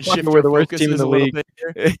shift we're our the worst focuses team in the a little league. bit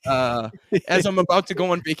here? As I'm about to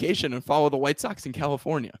go on vacation and follow the White Sox in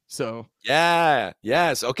California. So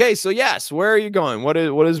yes. Okay, so yes, where are you going? What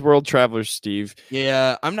is World Traveler, Steve?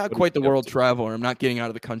 Yeah, I'm not quite the world traveler. I'm not getting out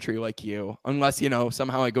of the country like you, unless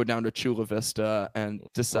somehow I go down to Chula Vista and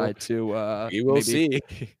decide to we will see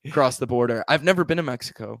cross the border. I've never been to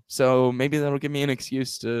Mexico, so maybe that'll give me an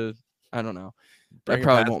excuse to, I don't know. I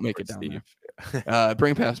probably won't make it down there.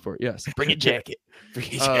 Bring a passport, yes. Bring a jacket.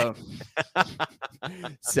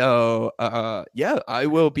 So I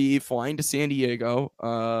will be flying to San Diego.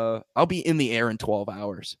 I'll be in the air in 12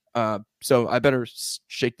 hours. So I better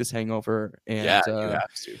shake this hangover and you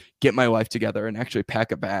have to get my life together and actually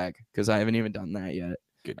pack a bag, because I haven't even done that yet.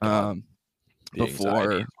 Good God.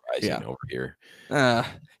 Before over here.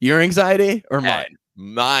 Your anxiety or mine?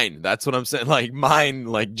 Mine. That's what I'm saying. Like mine,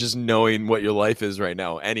 like just knowing what your life is right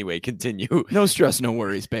now. Anyway, continue. No stress, no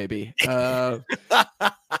worries, baby. So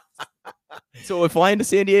we're flying to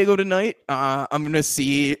San Diego tonight. I'm going to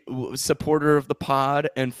see supporter of the pod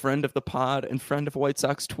and friend of the pod and friend of White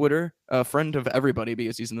Sox Twitter, friend of everybody,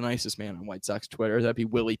 because he's the nicest man on White Sox Twitter. That'd be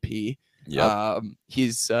Willie P. Yep.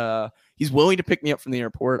 He's willing to pick me up from the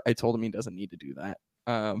airport. I told him he doesn't need to do that.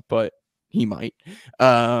 But he might.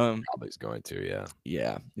 Probably is going to,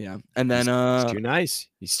 yeah. And then he's too nice.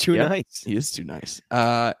 He's too nice. He is too nice.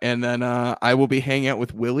 And then I will be hanging out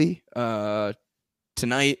with Willie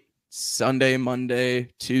tonight, Sunday, Monday,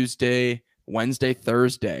 Tuesday, Wednesday,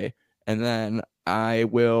 Thursday, and then I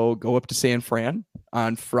will go up to San Fran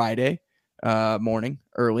on Friday morning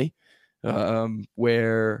early,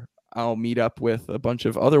 where I'll meet up with a bunch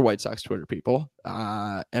of other White Sox Twitter people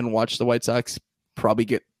and watch the White Sox probably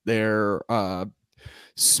get their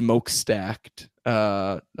smokestacked.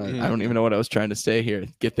 I don't even know what I was trying to say here.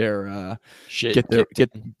 Get their shit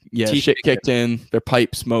kicked in, their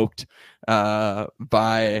pipe smoked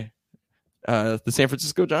by the San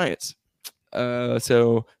Francisco Giants.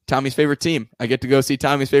 So Tommy's favorite team. I get to go see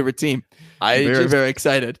Tommy's favorite team. I'm very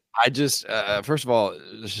excited. I just first of all,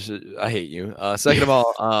 I hate you. Second of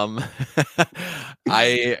all,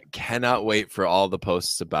 I cannot wait for all the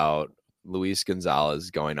posts about Luis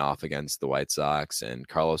Gonzalez going off against the White Sox and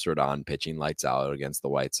Carlos Rodon pitching lights out against the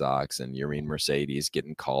White Sox and Yermin Mercedes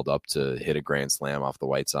getting called up to hit a grand slam off the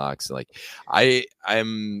White Sox. Like I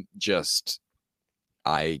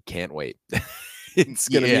can't wait. It's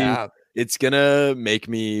gonna make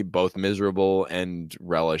me both miserable and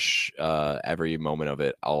relish every moment of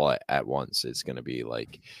it all at once. It's gonna be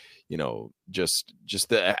like, just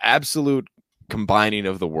the absolute combining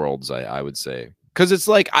of the worlds, I would say. Because it's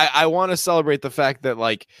like I want to celebrate the fact that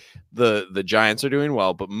like the Giants are doing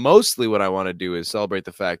well, but mostly what I want to do is celebrate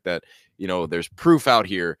the fact that there's proof out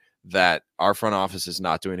here that our front office is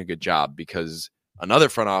not doing a good job, because another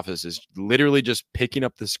front office is literally just picking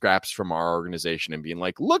up the scraps from our organization and being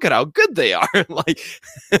like, look at how good they are. Like,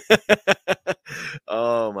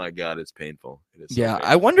 oh my God, it's painful. It is so painful.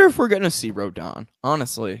 I wonder if we're going to see Rodon,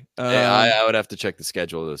 honestly. I would have to check the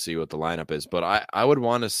schedule to see what the lineup is, but I would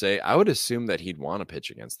want to say, I would assume that he'd want to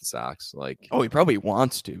pitch against the Sox. Like, oh, he probably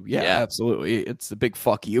wants to. Yeah, absolutely. It's the big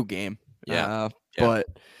fuck you game. Yeah. But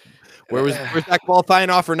where's that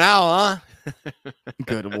qualifying offer now, huh?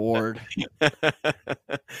 Good Lord.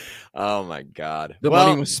 Oh my God. The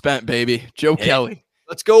money was spent, baby. Joe Kelly.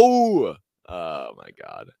 Let's go. Oh my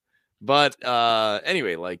God. But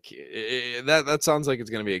anyway, like that sounds like it's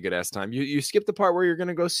gonna be a good ass time. You skipped the part where you're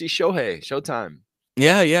gonna go see Showtime.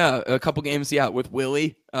 Yeah, a couple games, with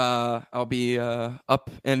Willie. I'll be up,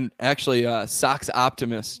 and actually Sox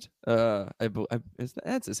Optimist.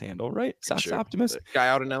 That's his handle, right? Sox Optimist. The guy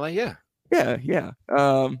out in LA, yeah. Yeah.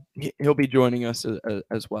 He'll be joining us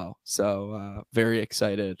as well. So very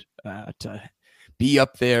excited to be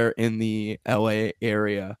up there in the LA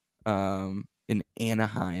area, in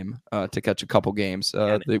Anaheim, to catch a couple games.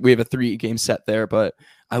 We have a 3-game set there, but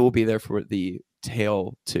I will be there for the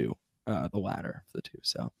tail 2, the latter of the 2.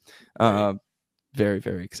 So very,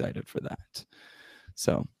 very excited for that.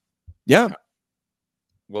 So yeah.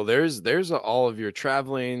 Well, there's all of your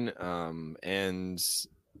traveling, and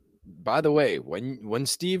by the way, when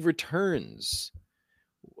Steve returns,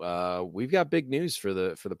 we've got big news for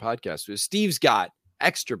the podcast. Steve's got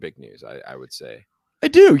extra big news, I would say. I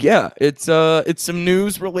do, yeah. It's some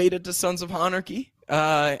news related to Sons of Honarchy,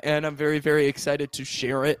 and I'm very, very excited to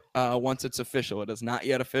share it once it's official. It is not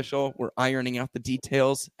yet official. We're ironing out the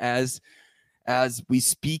details as we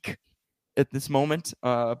speak at this moment.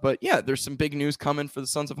 But yeah, there's some big news coming for the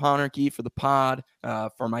Sons of Honarchy, for the pod,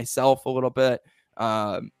 for myself a little bit.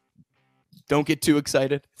 Don't get too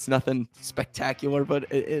excited. It's nothing spectacular, but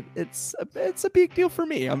it's a big deal for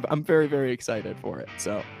me. I'm very, very excited for it.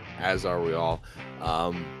 So as are we all.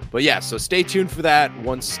 But yeah, so stay tuned for that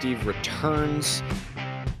once Steve returns.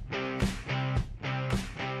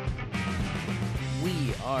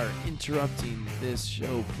 We are interrupting this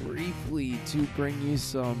show briefly to bring you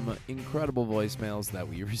some incredible voicemails that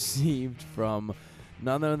we received from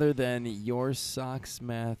none other than your Sox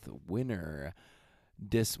Math winner,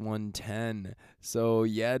 Dis110. So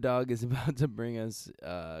yeah, Dog is about to bring us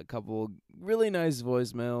a couple really nice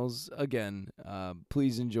voicemails. Again,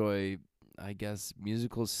 please enjoy, I guess,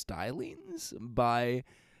 musical stylings by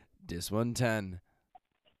Dis110.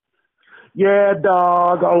 Yeah,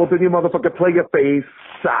 Dog, all up in your motherfucking play your face.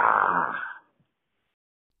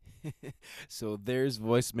 So there's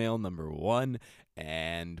voicemail number 1,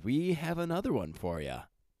 and we have another one for you.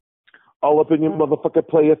 All up in your motherfucking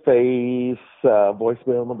player face.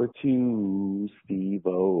 Voicemail number 2,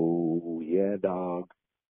 Steve-O. Yeah, Dog.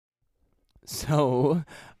 So,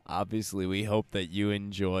 obviously, we hope that you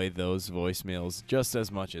enjoy those voicemails just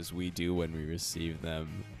as much as we do when we receive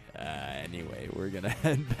them. Anyway, we're going to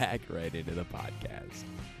head back right into the podcast.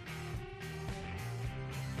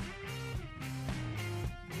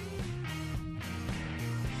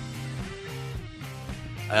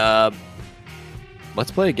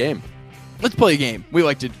 Let's play a game. Let's play a game. We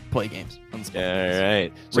like to play games on this podcast. All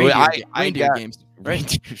right. So reindeer games.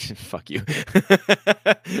 Right. Fuck you.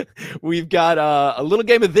 We've got a little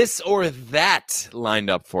game of this or that lined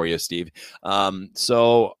up for you, Steve.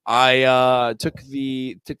 So I took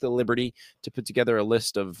the liberty to put together a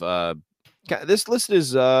list of. This list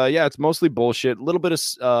is it's mostly bullshit. A little bit of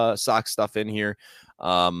sock stuff in here.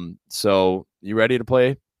 So you ready to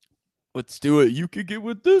play? Let's do it. You can get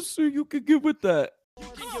with this or you can get with that. You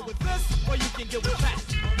can get with this or you can get with that.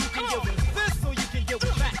 You can get with this or you can get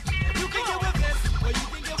with that. You can get with this or you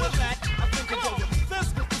can get with that. I think you get with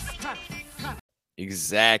this with this.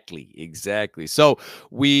 Exactly. So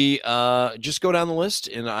we just go down the list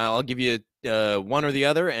and I'll give you one or the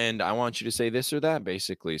other, and I want you to say this or that,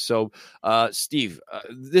 basically. So, Steve,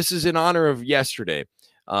 this is in honor of yesterday.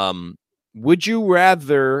 Would you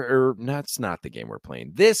rather, or that's not the game we're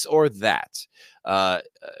playing, this or that?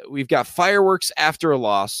 We've got fireworks after a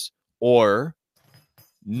loss or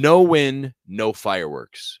no win, no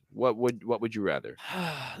fireworks. What would you rather?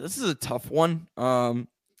 This is a tough one.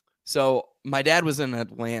 So my dad was in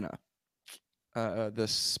Atlanta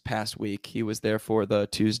this past week. He was there for the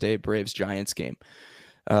Tuesday Braves Giants game.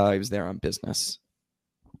 He was there on business.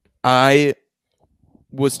 I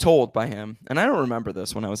was told by him, and I don't remember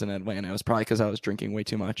this when I was in Atlanta. It was probably because I was drinking way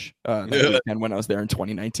too much that weekend when I was there in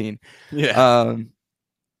 2019. Yeah.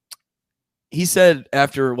 He said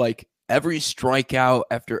after like every strikeout,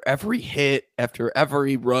 after every hit, after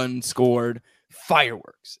every run scored,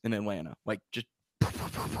 fireworks in Atlanta, like just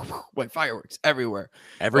like fireworks everywhere.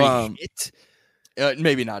 Every hit.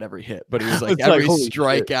 Maybe not every hit, but it was like every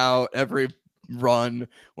strikeout, every run,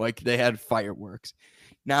 like they had fireworks.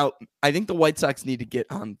 Now, I think the White Sox need to get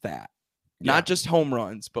on that. Yeah. Not just home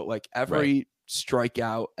runs, but like every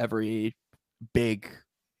strikeout, every big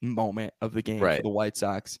moment of the game for the White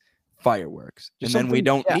Sox, fireworks. And then we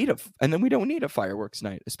don't need a fireworks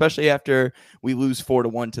night, especially after we lose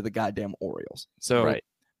 4-1 to the goddamn Orioles. So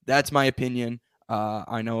that's my opinion.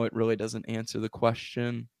 I know it really doesn't answer the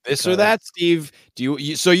question. This or that, Steve? Do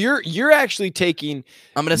you so you're actually taking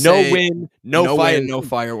I'm gonna no say win, no fire, win, no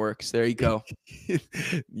fireworks. There you go.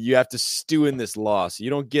 You have to stew in this loss. You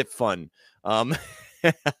don't get fun.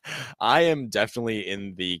 I am definitely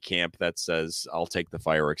in the camp that says I'll take the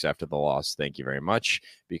fireworks after the loss. Thank you very much,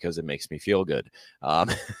 because it makes me feel good.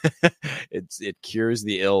 It cures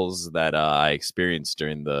the ills that I experienced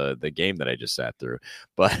during the game that I just sat through.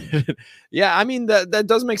 But yeah, I mean that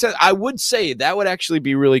does make sense. I would say that would actually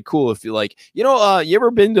be really cool if you you ever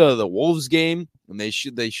been to the Wolves game? And they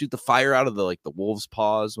shoot the fire out of the Wolves'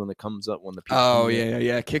 paws when it comes up when the people. Oh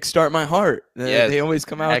yeah. Kickstart My Heart. They always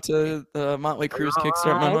come out to Motley Crue's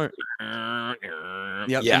Kickstart My Heart.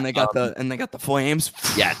 Yep. Yeah. And they got the flames.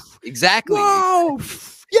 Yes, exactly. Whoa!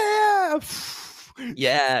 Yeah.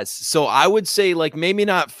 Yes. So I would say maybe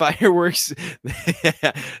not fireworks.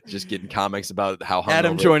 Just getting comics about how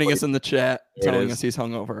Adam hungover joining us in the chat, There it telling is. us he's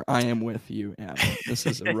hungover. I am with you, Adam. This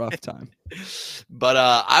is a rough time. But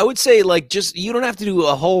I would say just you don't have to do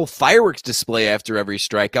a whole fireworks display after every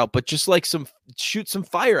strikeout, but just shoot some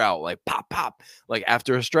fire out, pop pop,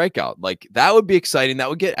 after a strikeout. That would be exciting. That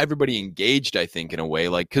would get everybody engaged, I think, in a way.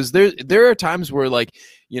 Because there are times where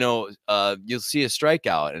you'll see a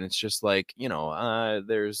strikeout and it's just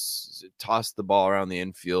there's toss the ball around the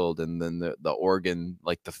infield and then the organ,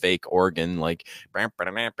 the fake organ, or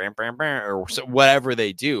whatever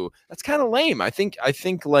they do. That's kind of lame. I think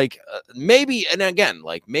maybe, and again,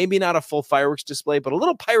 maybe not a full fireworks display, but a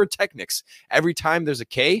little pyrotechnics every time there's a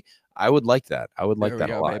K. I would like that. I would like There we that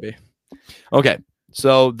a go, lot. baby. Okay.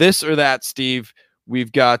 So this or that, Steve,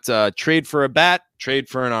 we've got trade for a bat, trade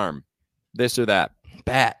for an arm. This or that.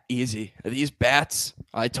 Bat, easy. These bats,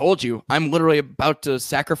 I told you, I'm literally about to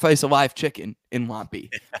sacrifice a live chicken in Lumpy.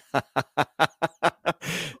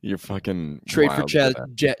 You're fucking Trade for wild Jazz,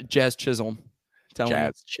 that. Jazz Chisholm. Telling you.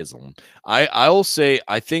 Jazz Chisholm. I'll say,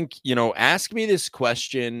 I think, ask me this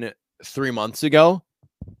question 3 months ago.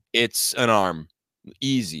 It's an arm.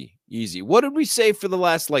 Easy. What did we say for the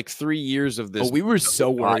last 3 years of this? Oh, we were so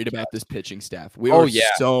worried about this pitching staff. We Oh, were yeah.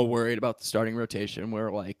 so worried about the starting rotation. We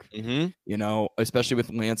were Mhm. Especially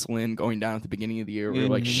with Lance Lynn going down at the beginning of the year, we were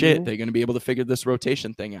like, shit, they're going to be able to figure this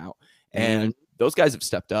rotation thing out. And those guys have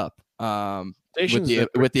stepped up. With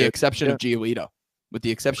the exception of Giolito. With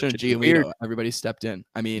the exception of Giolito, everybody stepped in.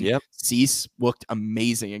 I mean, Cease looked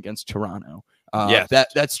amazing against Toronto. Yes.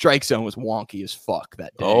 That strike zone was wonky as fuck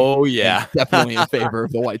that day. Oh, yeah. And definitely in favor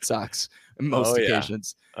of the White Sox on most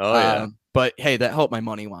occasions. Oh, yeah. But hey, that helped my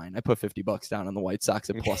money line. I put $50 down on the White Sox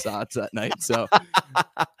at plus odds that night. So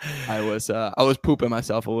I was pooping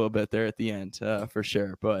myself a little bit there at the end, for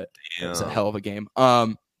sure. But it was a hell of a game.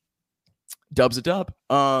 Dub's a dub.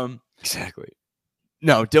 Exactly.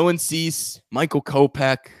 No, Dylan Cease, Michael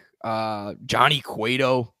Kopech, Johnny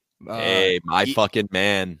Cueto. Hey, my fucking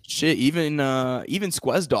man. Shit, even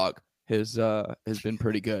Squez Dog has been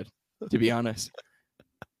pretty good, to be honest.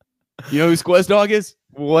 You know who Squez Dog is?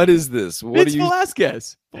 What is this? What It's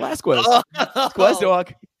Velasquez. Squez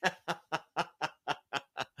Dog.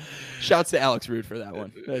 Shouts to Alex Rude for that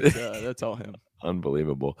one. That's all him.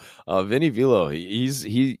 Unbelievable. Vinny Velo, he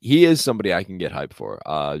is somebody I can get hype for.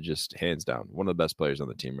 Just hands down, one of the best players on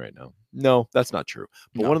the team right now. No, that's not true,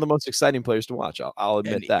 but one of the most exciting players to watch. I'll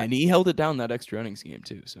admit that. And he held it down that extra innings game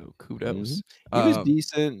too. So kudos. He was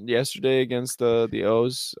decent yesterday against the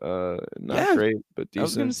O's. Not great, but decent. I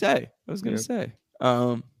was gonna say.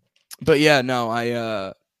 But yeah, no,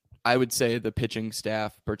 I would say the pitching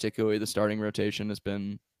staff, particularly the starting rotation, has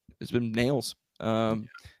been nails.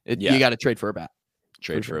 You got to trade for a bat.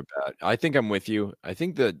 Trade for a bat. I think I'm with you. I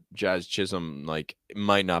think the Jazz Chisholm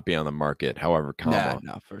might not be on the market. However,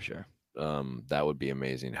 no, for sure. That would be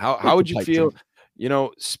amazing. How would you feel?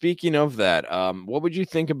 Speaking of that, what would you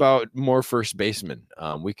think about more first basemen?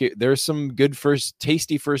 There's some good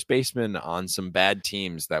tasty first basemen on some bad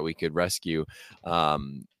teams that we could rescue.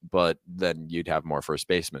 But then you'd have more first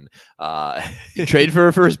basemen. Trade for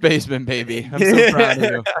a first baseman, baby. I'm so proud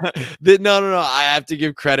of you. No. I have to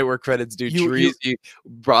give credit where credit's due. You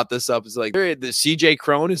brought this up. It's the CJ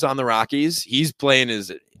Cron is on the Rockies. He's playing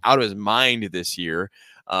out of his mind this year.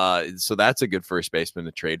 So that's a good first baseman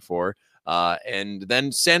to trade for. And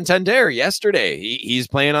then Santander yesterday, he's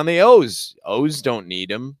playing on the O's. O's don't need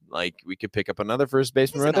him. We could pick up another first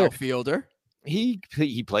baseman right there. Outfielder. He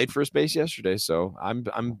played first base yesterday, so I'm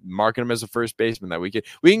marking him as a first baseman that we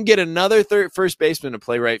can get another first baseman to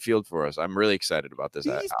play right field for us. I'm really excited about this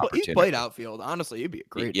opportunity. He's played outfield. Honestly, he'd be a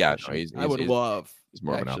great. I would love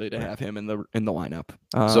to have him in the lineup.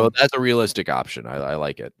 So that's a realistic option. I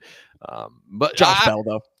like it. But Josh Bell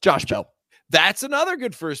though. Josh Bell. That's another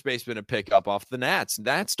good first baseman to pick up off the Nats.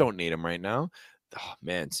 Nats don't need him right now. Oh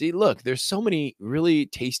man, see, look, there's so many really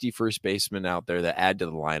tasty first basemen out there that add to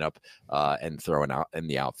the lineup and throwing out in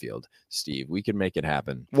the outfield. Steve, we can make it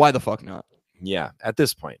happen. Why the fuck not? Yeah, at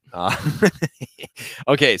this point.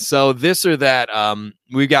 Okay, so this or that.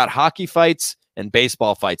 We've got hockey fights and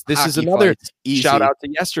baseball fights. This is Hockey another fights, easy. shout out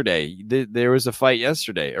to yesterday. There was a fight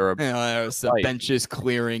yesterday, or There was the fight. benches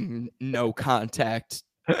clearing, no contact,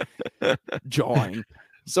 jawing.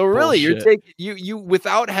 So really, you're Bullshit. taking you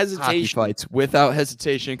without Hockey hesitation. fights without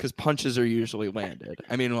hesitation because punches are usually landed.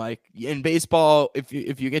 I mean, like in baseball, if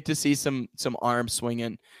you get to see some arms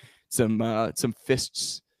swinging, some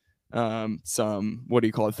fists, some what do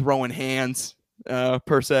you call it, throwing hands,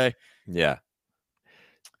 per se. Yeah,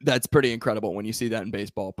 That's pretty incredible when you see that in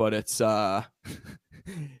baseball. But it's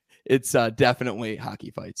it's definitely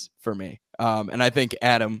hockey fights for me. And I think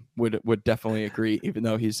Adam would definitely agree, even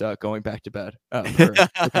though he's going back to bed. For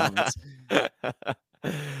the comments.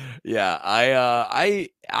 Yeah. I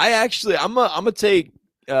actually I'm gonna take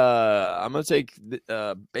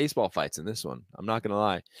baseball fights in this one. I'm not gonna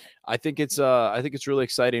lie. I think it's really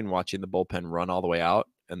exciting watching the bullpen run all the way out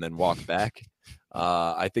and then walk back.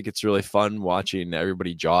 I think it's really fun watching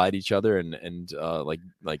everybody jaw at each other and like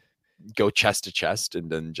go chest to chest and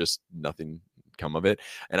then just nothing come of it.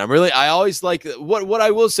 And I always like what I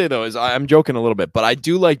will say though is I'm joking a little bit, but I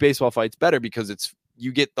do like baseball fights better because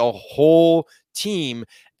you get the whole team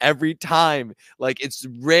every time. Like it's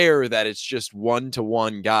rare that it's just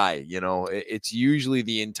 1-to-1 guy, it's usually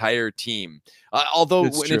the entire team. Although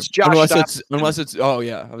It's when true. it's Josh unless it's oh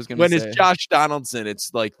yeah, I was gonna when say it's Josh Donaldson,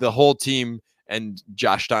 it's like the whole team and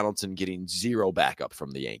Josh Donaldson getting zero backup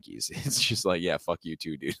from the Yankees. It's just like, yeah, fuck you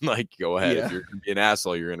too, dude. Like, go ahead. Yeah. If you're gonna be an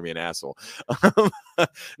asshole, you're gonna be an asshole.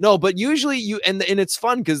 No, but usually and it's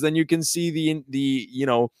fun because then you can see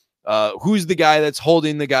the who's the guy that's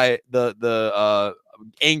holding the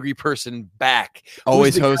angry person back.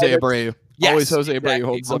 always Who's the Jose guy Abreu. Yes, Always Jose exactly. Abreu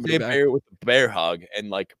holds Jose somebody back. Abreu with the bear hug and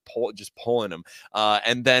like pulling him.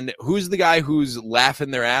 And then who's the guy who's laughing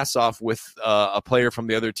their ass off with a player from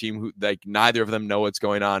the other team who like neither of them know what's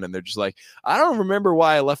going on and they're just like, I don't remember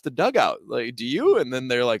why I left the dugout. Like, do you? And then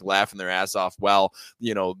they're like laughing their ass off while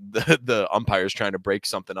the umpire's trying to break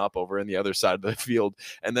something up over in the other side of the field.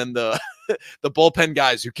 And then the the bullpen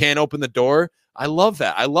guys who can't open the door. I love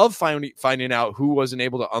that. I love finding out who wasn't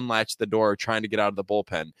able to unlatch the door trying to get out of the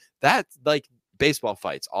bullpen. That's like baseball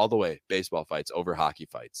fights all the way. Baseball fights over hockey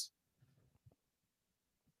fights.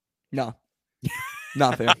 No,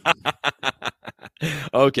 nothing.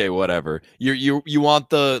 Okay, whatever. You want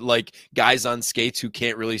the like guys on skates who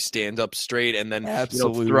can't really stand up straight and then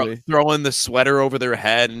Absolutely. throwing the sweater over their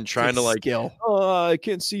head and trying to like skill. oh, I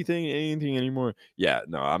can't see anything anymore. Yeah,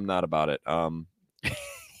 no, I'm not about it. I'm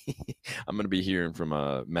going to be hearing from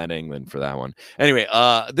Matt England for that one. Anyway,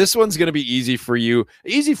 this one's going to be easy for you.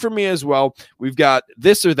 Easy for me as well. We've got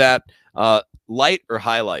this or that, light or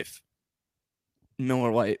high life.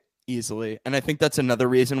 Miller Lite easily. And I think that's another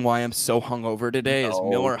reason why I'm so hungover today is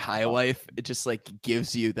Miller High Life. It just like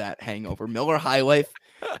gives you that hangover. Miller High Life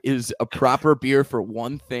is a proper beer for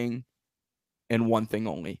one thing and one thing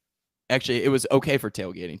only. Actually, it was okay for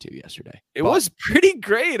tailgating too yesterday. It but was pretty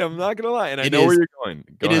great. I'm not going to lie. And I It know where is- you're going.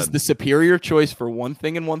 Go It is ahead. the superior choice for one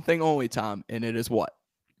thing and one thing only, Tom. And it is what?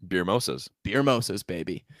 Beer mosas. Beer mosas,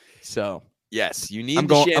 baby. So Yes, you need I'm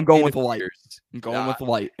the going champagne with of light. beers. I'm going with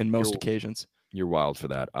light in most you're- occasions. You're wild for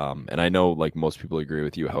that. And I know like most people agree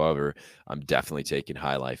with you. However, I'm definitely taking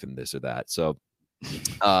high life in this or that. So,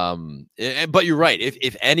 but you're right.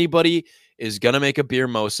 If anybody is going to make a beer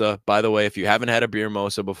mosa, by the way, if you haven't had a beer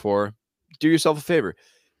mosa before, do yourself a favor.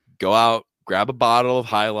 Go out, grab a bottle of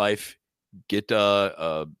High Life, get Half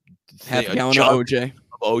a gallon of jug OJ.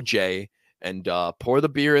 of OJ, and pour the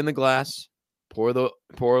beer in the glass. Pour a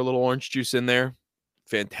little orange juice in there.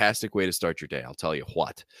 Fantastic way to start your day. I'll tell you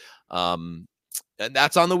what. And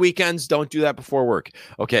that's on the weekends. Don't do that before work.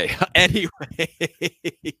 Okay. Anyways.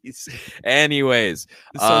 The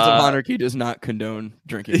Sons of Monarchy does not condone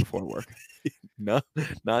drinking before work. No,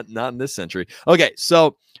 not in this century. Okay,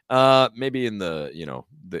 so maybe in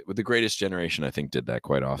with the Greatest Generation, I think did that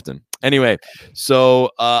quite often. Anyway,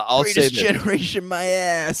 so I'll say Greatest this. Generation, my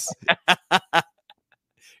ass.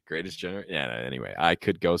 Greatest Generation. Yeah. Anyway, I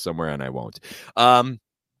could go somewhere and I won't. I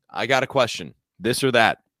got a question. This or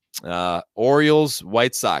that. Orioles,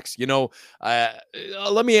 White Sox. Let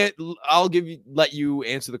you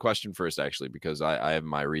answer the question first, actually, because I have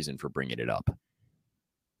my reason for bringing it up.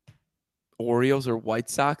 Orioles or White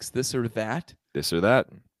Sox, this or that? This or that.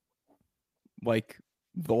 Like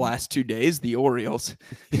the last 2 days, the Orioles.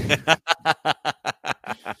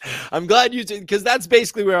 I'm glad you did, because that's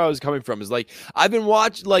basically where I was coming from. Is like I've been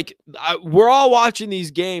watching, like we're all watching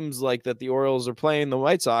these games like that the Orioles are playing the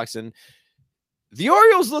White Sox, and the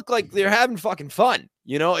Orioles look like they're having fucking fun.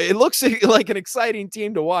 You know, it looks like an exciting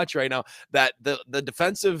team to watch right now. That the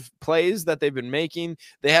defensive plays that they've been making,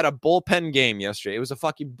 they had a bullpen game yesterday. It was a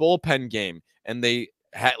fucking bullpen game, and they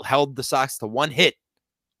held the Sox to one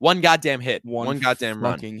goddamn hit, one goddamn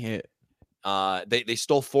run. Hit. They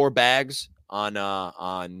stole 4 bags on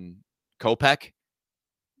Kopech,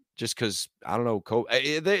 just because I don't know.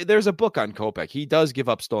 There's a book on Kopech. He does give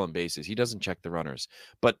up stolen bases. He doesn't check the runners,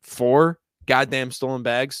 but 4 goddamn stolen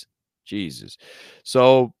bags. Jesus.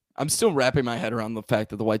 So I'm still wrapping my head around the fact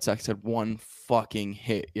that the White Sox had 1 fucking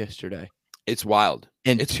hit yesterday. It's wild.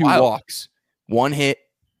 And it's 2 wild. walks. 1 hit,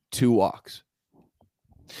 2 walks.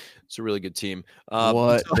 It's a really good team.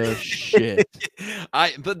 What the shit?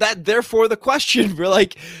 But therefore the question, we're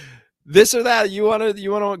like, this or that, you want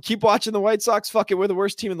to keep watching the White Sox? Fuck it, we're the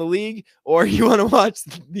worst team in the league, or you want to watch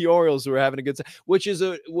the Orioles who are having a good time? Which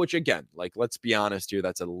again, like, let's be honest here,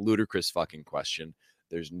 that's a ludicrous fucking question.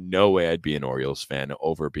 There's no way I'd be an Orioles fan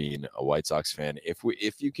over being a White Sox fan.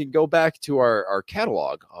 If you can go back to our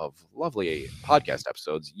catalog of lovely podcast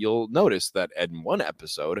episodes, you'll notice that in one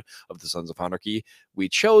episode of the Sons of Anarchy, we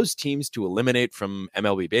chose teams to eliminate from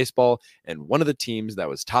MLB baseball, and one of the teams that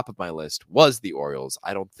was top of my list was the Orioles.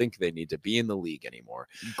 I don't think they need to be in the league anymore.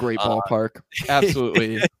 Great ballpark.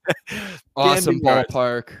 Absolutely. Awesome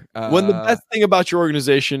ballpark. When the best thing about your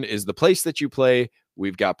organization is the place that you play,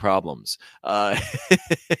 we've got problems.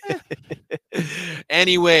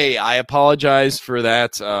 Anyway, I apologize for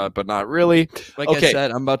that, but not really. Like I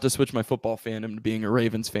said, I'm about to switch my football fandom to being a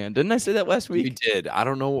Ravens fan. Didn't I say that last week? You did. I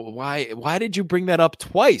don't know why. Why did you bring that up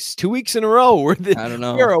twice, 2 weeks in a row? I don't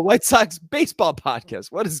know. We're a White Sox baseball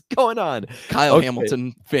podcast. What is going on? Kyle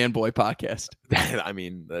Hamilton fanboy podcast. I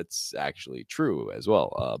mean, that's actually true as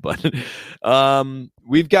well. But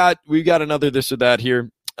we've got another this or that here.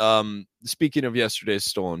 Speaking of yesterday's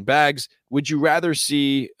stolen bags, would you rather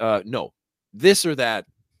see this or that,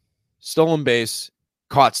 stolen base,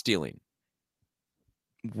 caught stealing?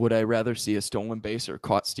 Would I rather see a stolen base or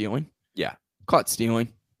caught stealing? Yeah, caught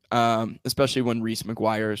stealing. Especially when Reese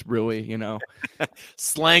McGuire is really,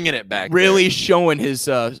 slanging it back, really there, showing his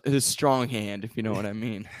strong hand, if you know what I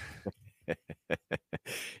mean.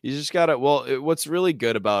 You just gotta. Well, what's really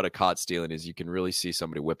good about a caught stealing is you can really see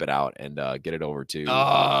somebody whip it out and get it over to.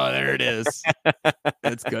 Oh, there it is.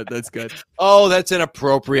 That's good. That's good. Oh, that's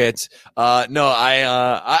inappropriate. No,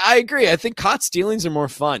 I agree. I think caught stealings are more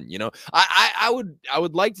fun. I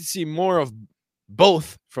would like to see more of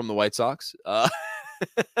both from the White Sox.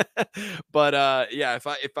 But yeah,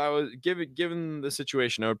 if I was given the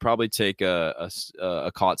situation, I would probably take a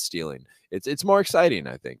caught stealing. It's more exciting,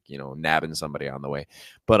 I think, nabbing somebody on the way.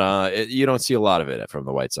 But you don't see a lot of it from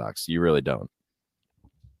the White Sox. You really don't.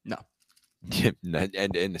 No.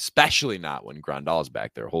 and especially not when Grandal's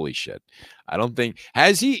back there. Holy shit. I don't think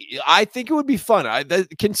I think it would be fun.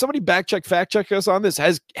 Can somebody fact check us on this?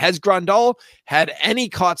 Has Grandal had any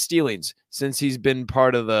caught stealings since he's been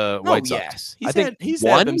part of the White Sox? Yes. He's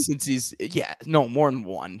had them since more than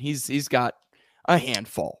one. He's got a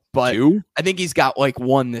handful, but 2? I think he's got like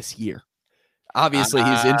 1 this year. Obviously,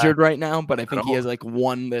 he's injured right now, but I think he has like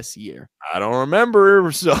 1 this year. I don't remember.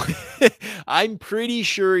 So I'm pretty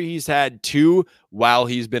sure he's had 2 while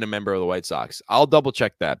he's been a member of the White Sox. I'll double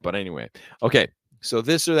check that. But anyway, okay. So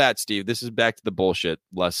this or that, Steve. This is back to the bullshit.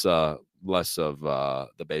 Less of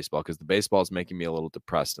the baseball, because the baseball is making me a little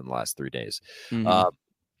depressed in the last 3 days. Mm-hmm.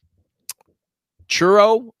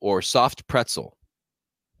 Churro or soft pretzel?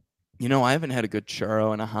 I haven't had a good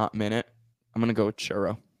churro in a hot minute. I'm gonna go with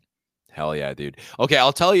churro. Hell yeah, dude. Okay,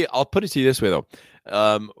 I'll put it to you this way though.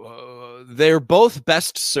 They're both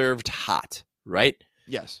best served hot, right?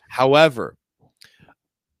 Yes. However,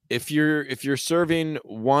 if you're serving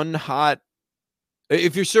one hot,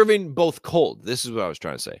 if you're serving both cold, this is what I was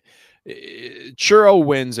trying to say. Churro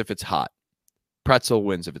wins if it's hot. Pretzel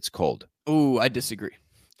wins if it's cold. Ooh, I disagree.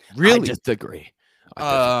 Really? I disagree.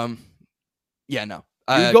 Yeah, no.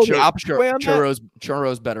 You go the opposite way on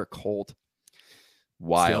churro's better cold.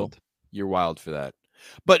 Wild. Still. You're wild for that.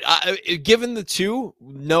 But given the two,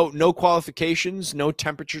 no qualifications, no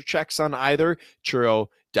temperature checks on either. Churro,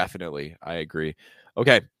 definitely. I agree.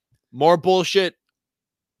 Okay, more bullshit.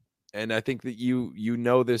 And I think that you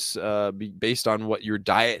know this based on what your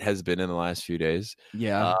diet has been in the last few days.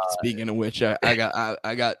 Yeah. Speaking of which, I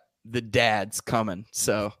got the dads coming.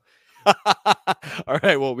 So, all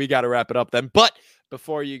right. Well, we got to wrap it up then. But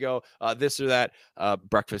before you go, this or that,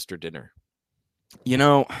 breakfast or dinner?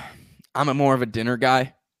 I'm more of a dinner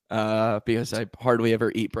guy. because I hardly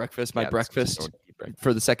ever eat breakfast. My Yeah, that's 'cause you breakfast don't eat breakfast.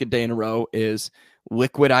 for the second day in a row is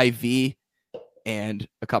liquid IV and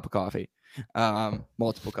a cup of coffee,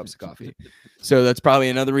 multiple cups of coffee. So that's probably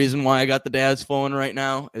another reason why I got the dads flowing right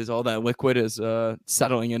now, is all that liquid is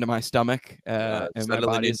settling into my stomach, and my Settling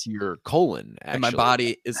body's into your colon, actually. and my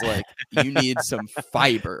body is like, you need some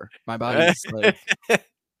fiber. My body's like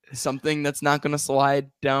something that's not going to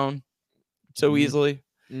slide down so easily.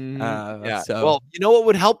 Yeah. So Well, you know what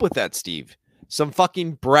would help with that, Steve? Some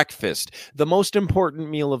fucking breakfast, the most important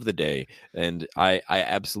meal of the day. And I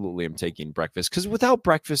absolutely am taking breakfast, because without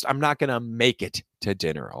breakfast, I'm not going to make it to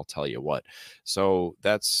dinner. I'll tell you what. So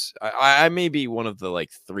that's, I may be one of the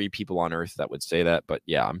like 3 people on earth that would say that, but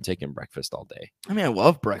yeah, I'm taking breakfast all day. I mean, I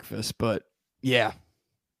love breakfast, but no,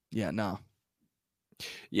 Yeah.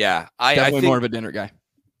 definitely I think, more of a dinner guy.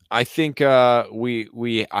 I think I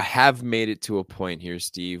have made it to a point here,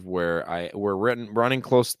 Steve, where we're running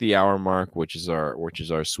close to the hour mark, which is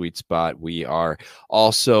our sweet spot. We are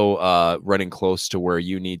also running close to where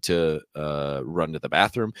you need to run to the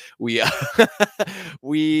bathroom. We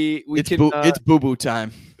It's can boo boo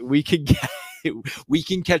time. we can we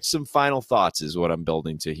can catch some final thoughts, is what I'm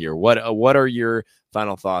building to here. What are your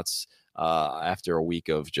final thoughts after a week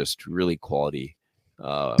of just really quality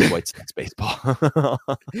White Sox baseball?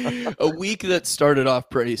 A week that started off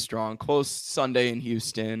pretty strong, close Sunday in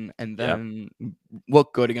Houston, and then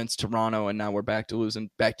looked good against Toronto, and now we're back to losing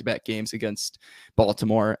back-to-back games against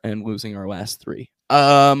Baltimore and losing our last 3.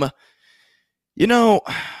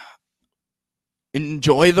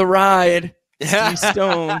 Enjoy the ride, Steve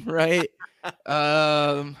Stone, right?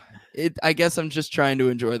 I guess I'm just trying to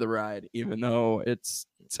enjoy the ride, even though it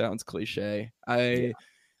sounds cliche.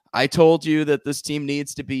 I told you that this team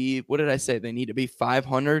needs to be, what did I say? They need to be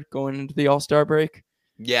 500 going into the All-Star break.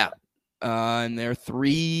 Yeah. And they're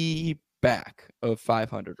 3 back of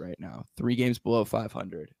 500 right now. 3 games below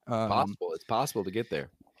 500. It's possible to get there.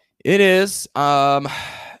 It is.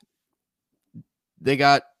 They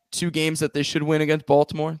got 2 games that they should win against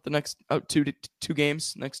Baltimore the next 2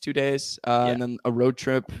 games, next 2 days, and then a road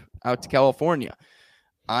trip out to California.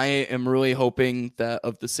 I am really hoping that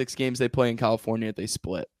of the 6 games they play in California, they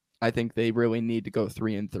split. I think they really need to go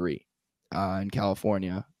 3-3 in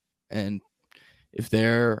California, and if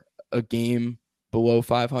they're a game below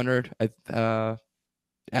 500 after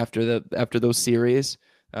those series,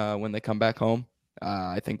 when they come back home,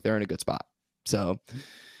 I think they're in a good spot. So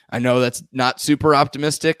I know that's not super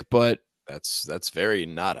optimistic, but that's very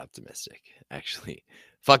not optimistic, actually.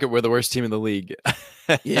 Fuck it, we're the worst team in the league.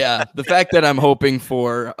 Yeah, the fact that I'm hoping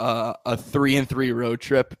for a 3-3 road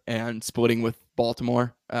trip and splitting with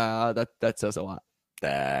Baltimore, that says a lot.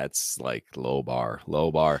 That's like low bar.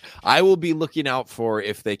 I will be looking out for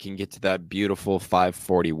if they can get to that beautiful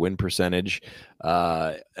 540 win percentage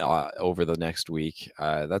over the next week.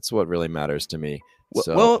 That's what really matters to me.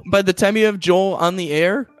 So, Well, by the time you have Joel on the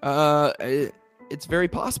air, it's very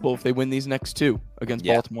possible if they win these next 2 against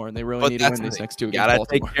Baltimore, and they really need to win these next 2 against Baltimore.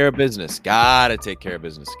 Take care of business. Gotta take care of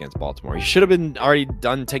business against Baltimore. You should have been already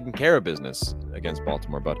done taking care of business against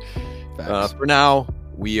Baltimore, but for now,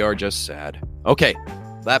 we are just sad. Okay,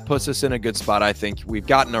 that puts us in a good spot. I think we've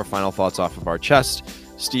gotten our final thoughts off of our chest.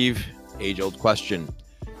 Steve, age-old question.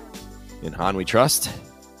 In Han we trust?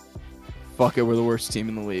 Fuck it, we're the worst team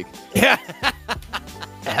in the league. Yeah.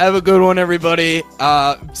 Have a good one, everybody.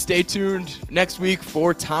 Stay tuned next week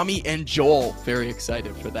for Tommy and Joel. Very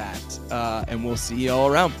excited for that. And we'll see you all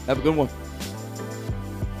around. Have a good one.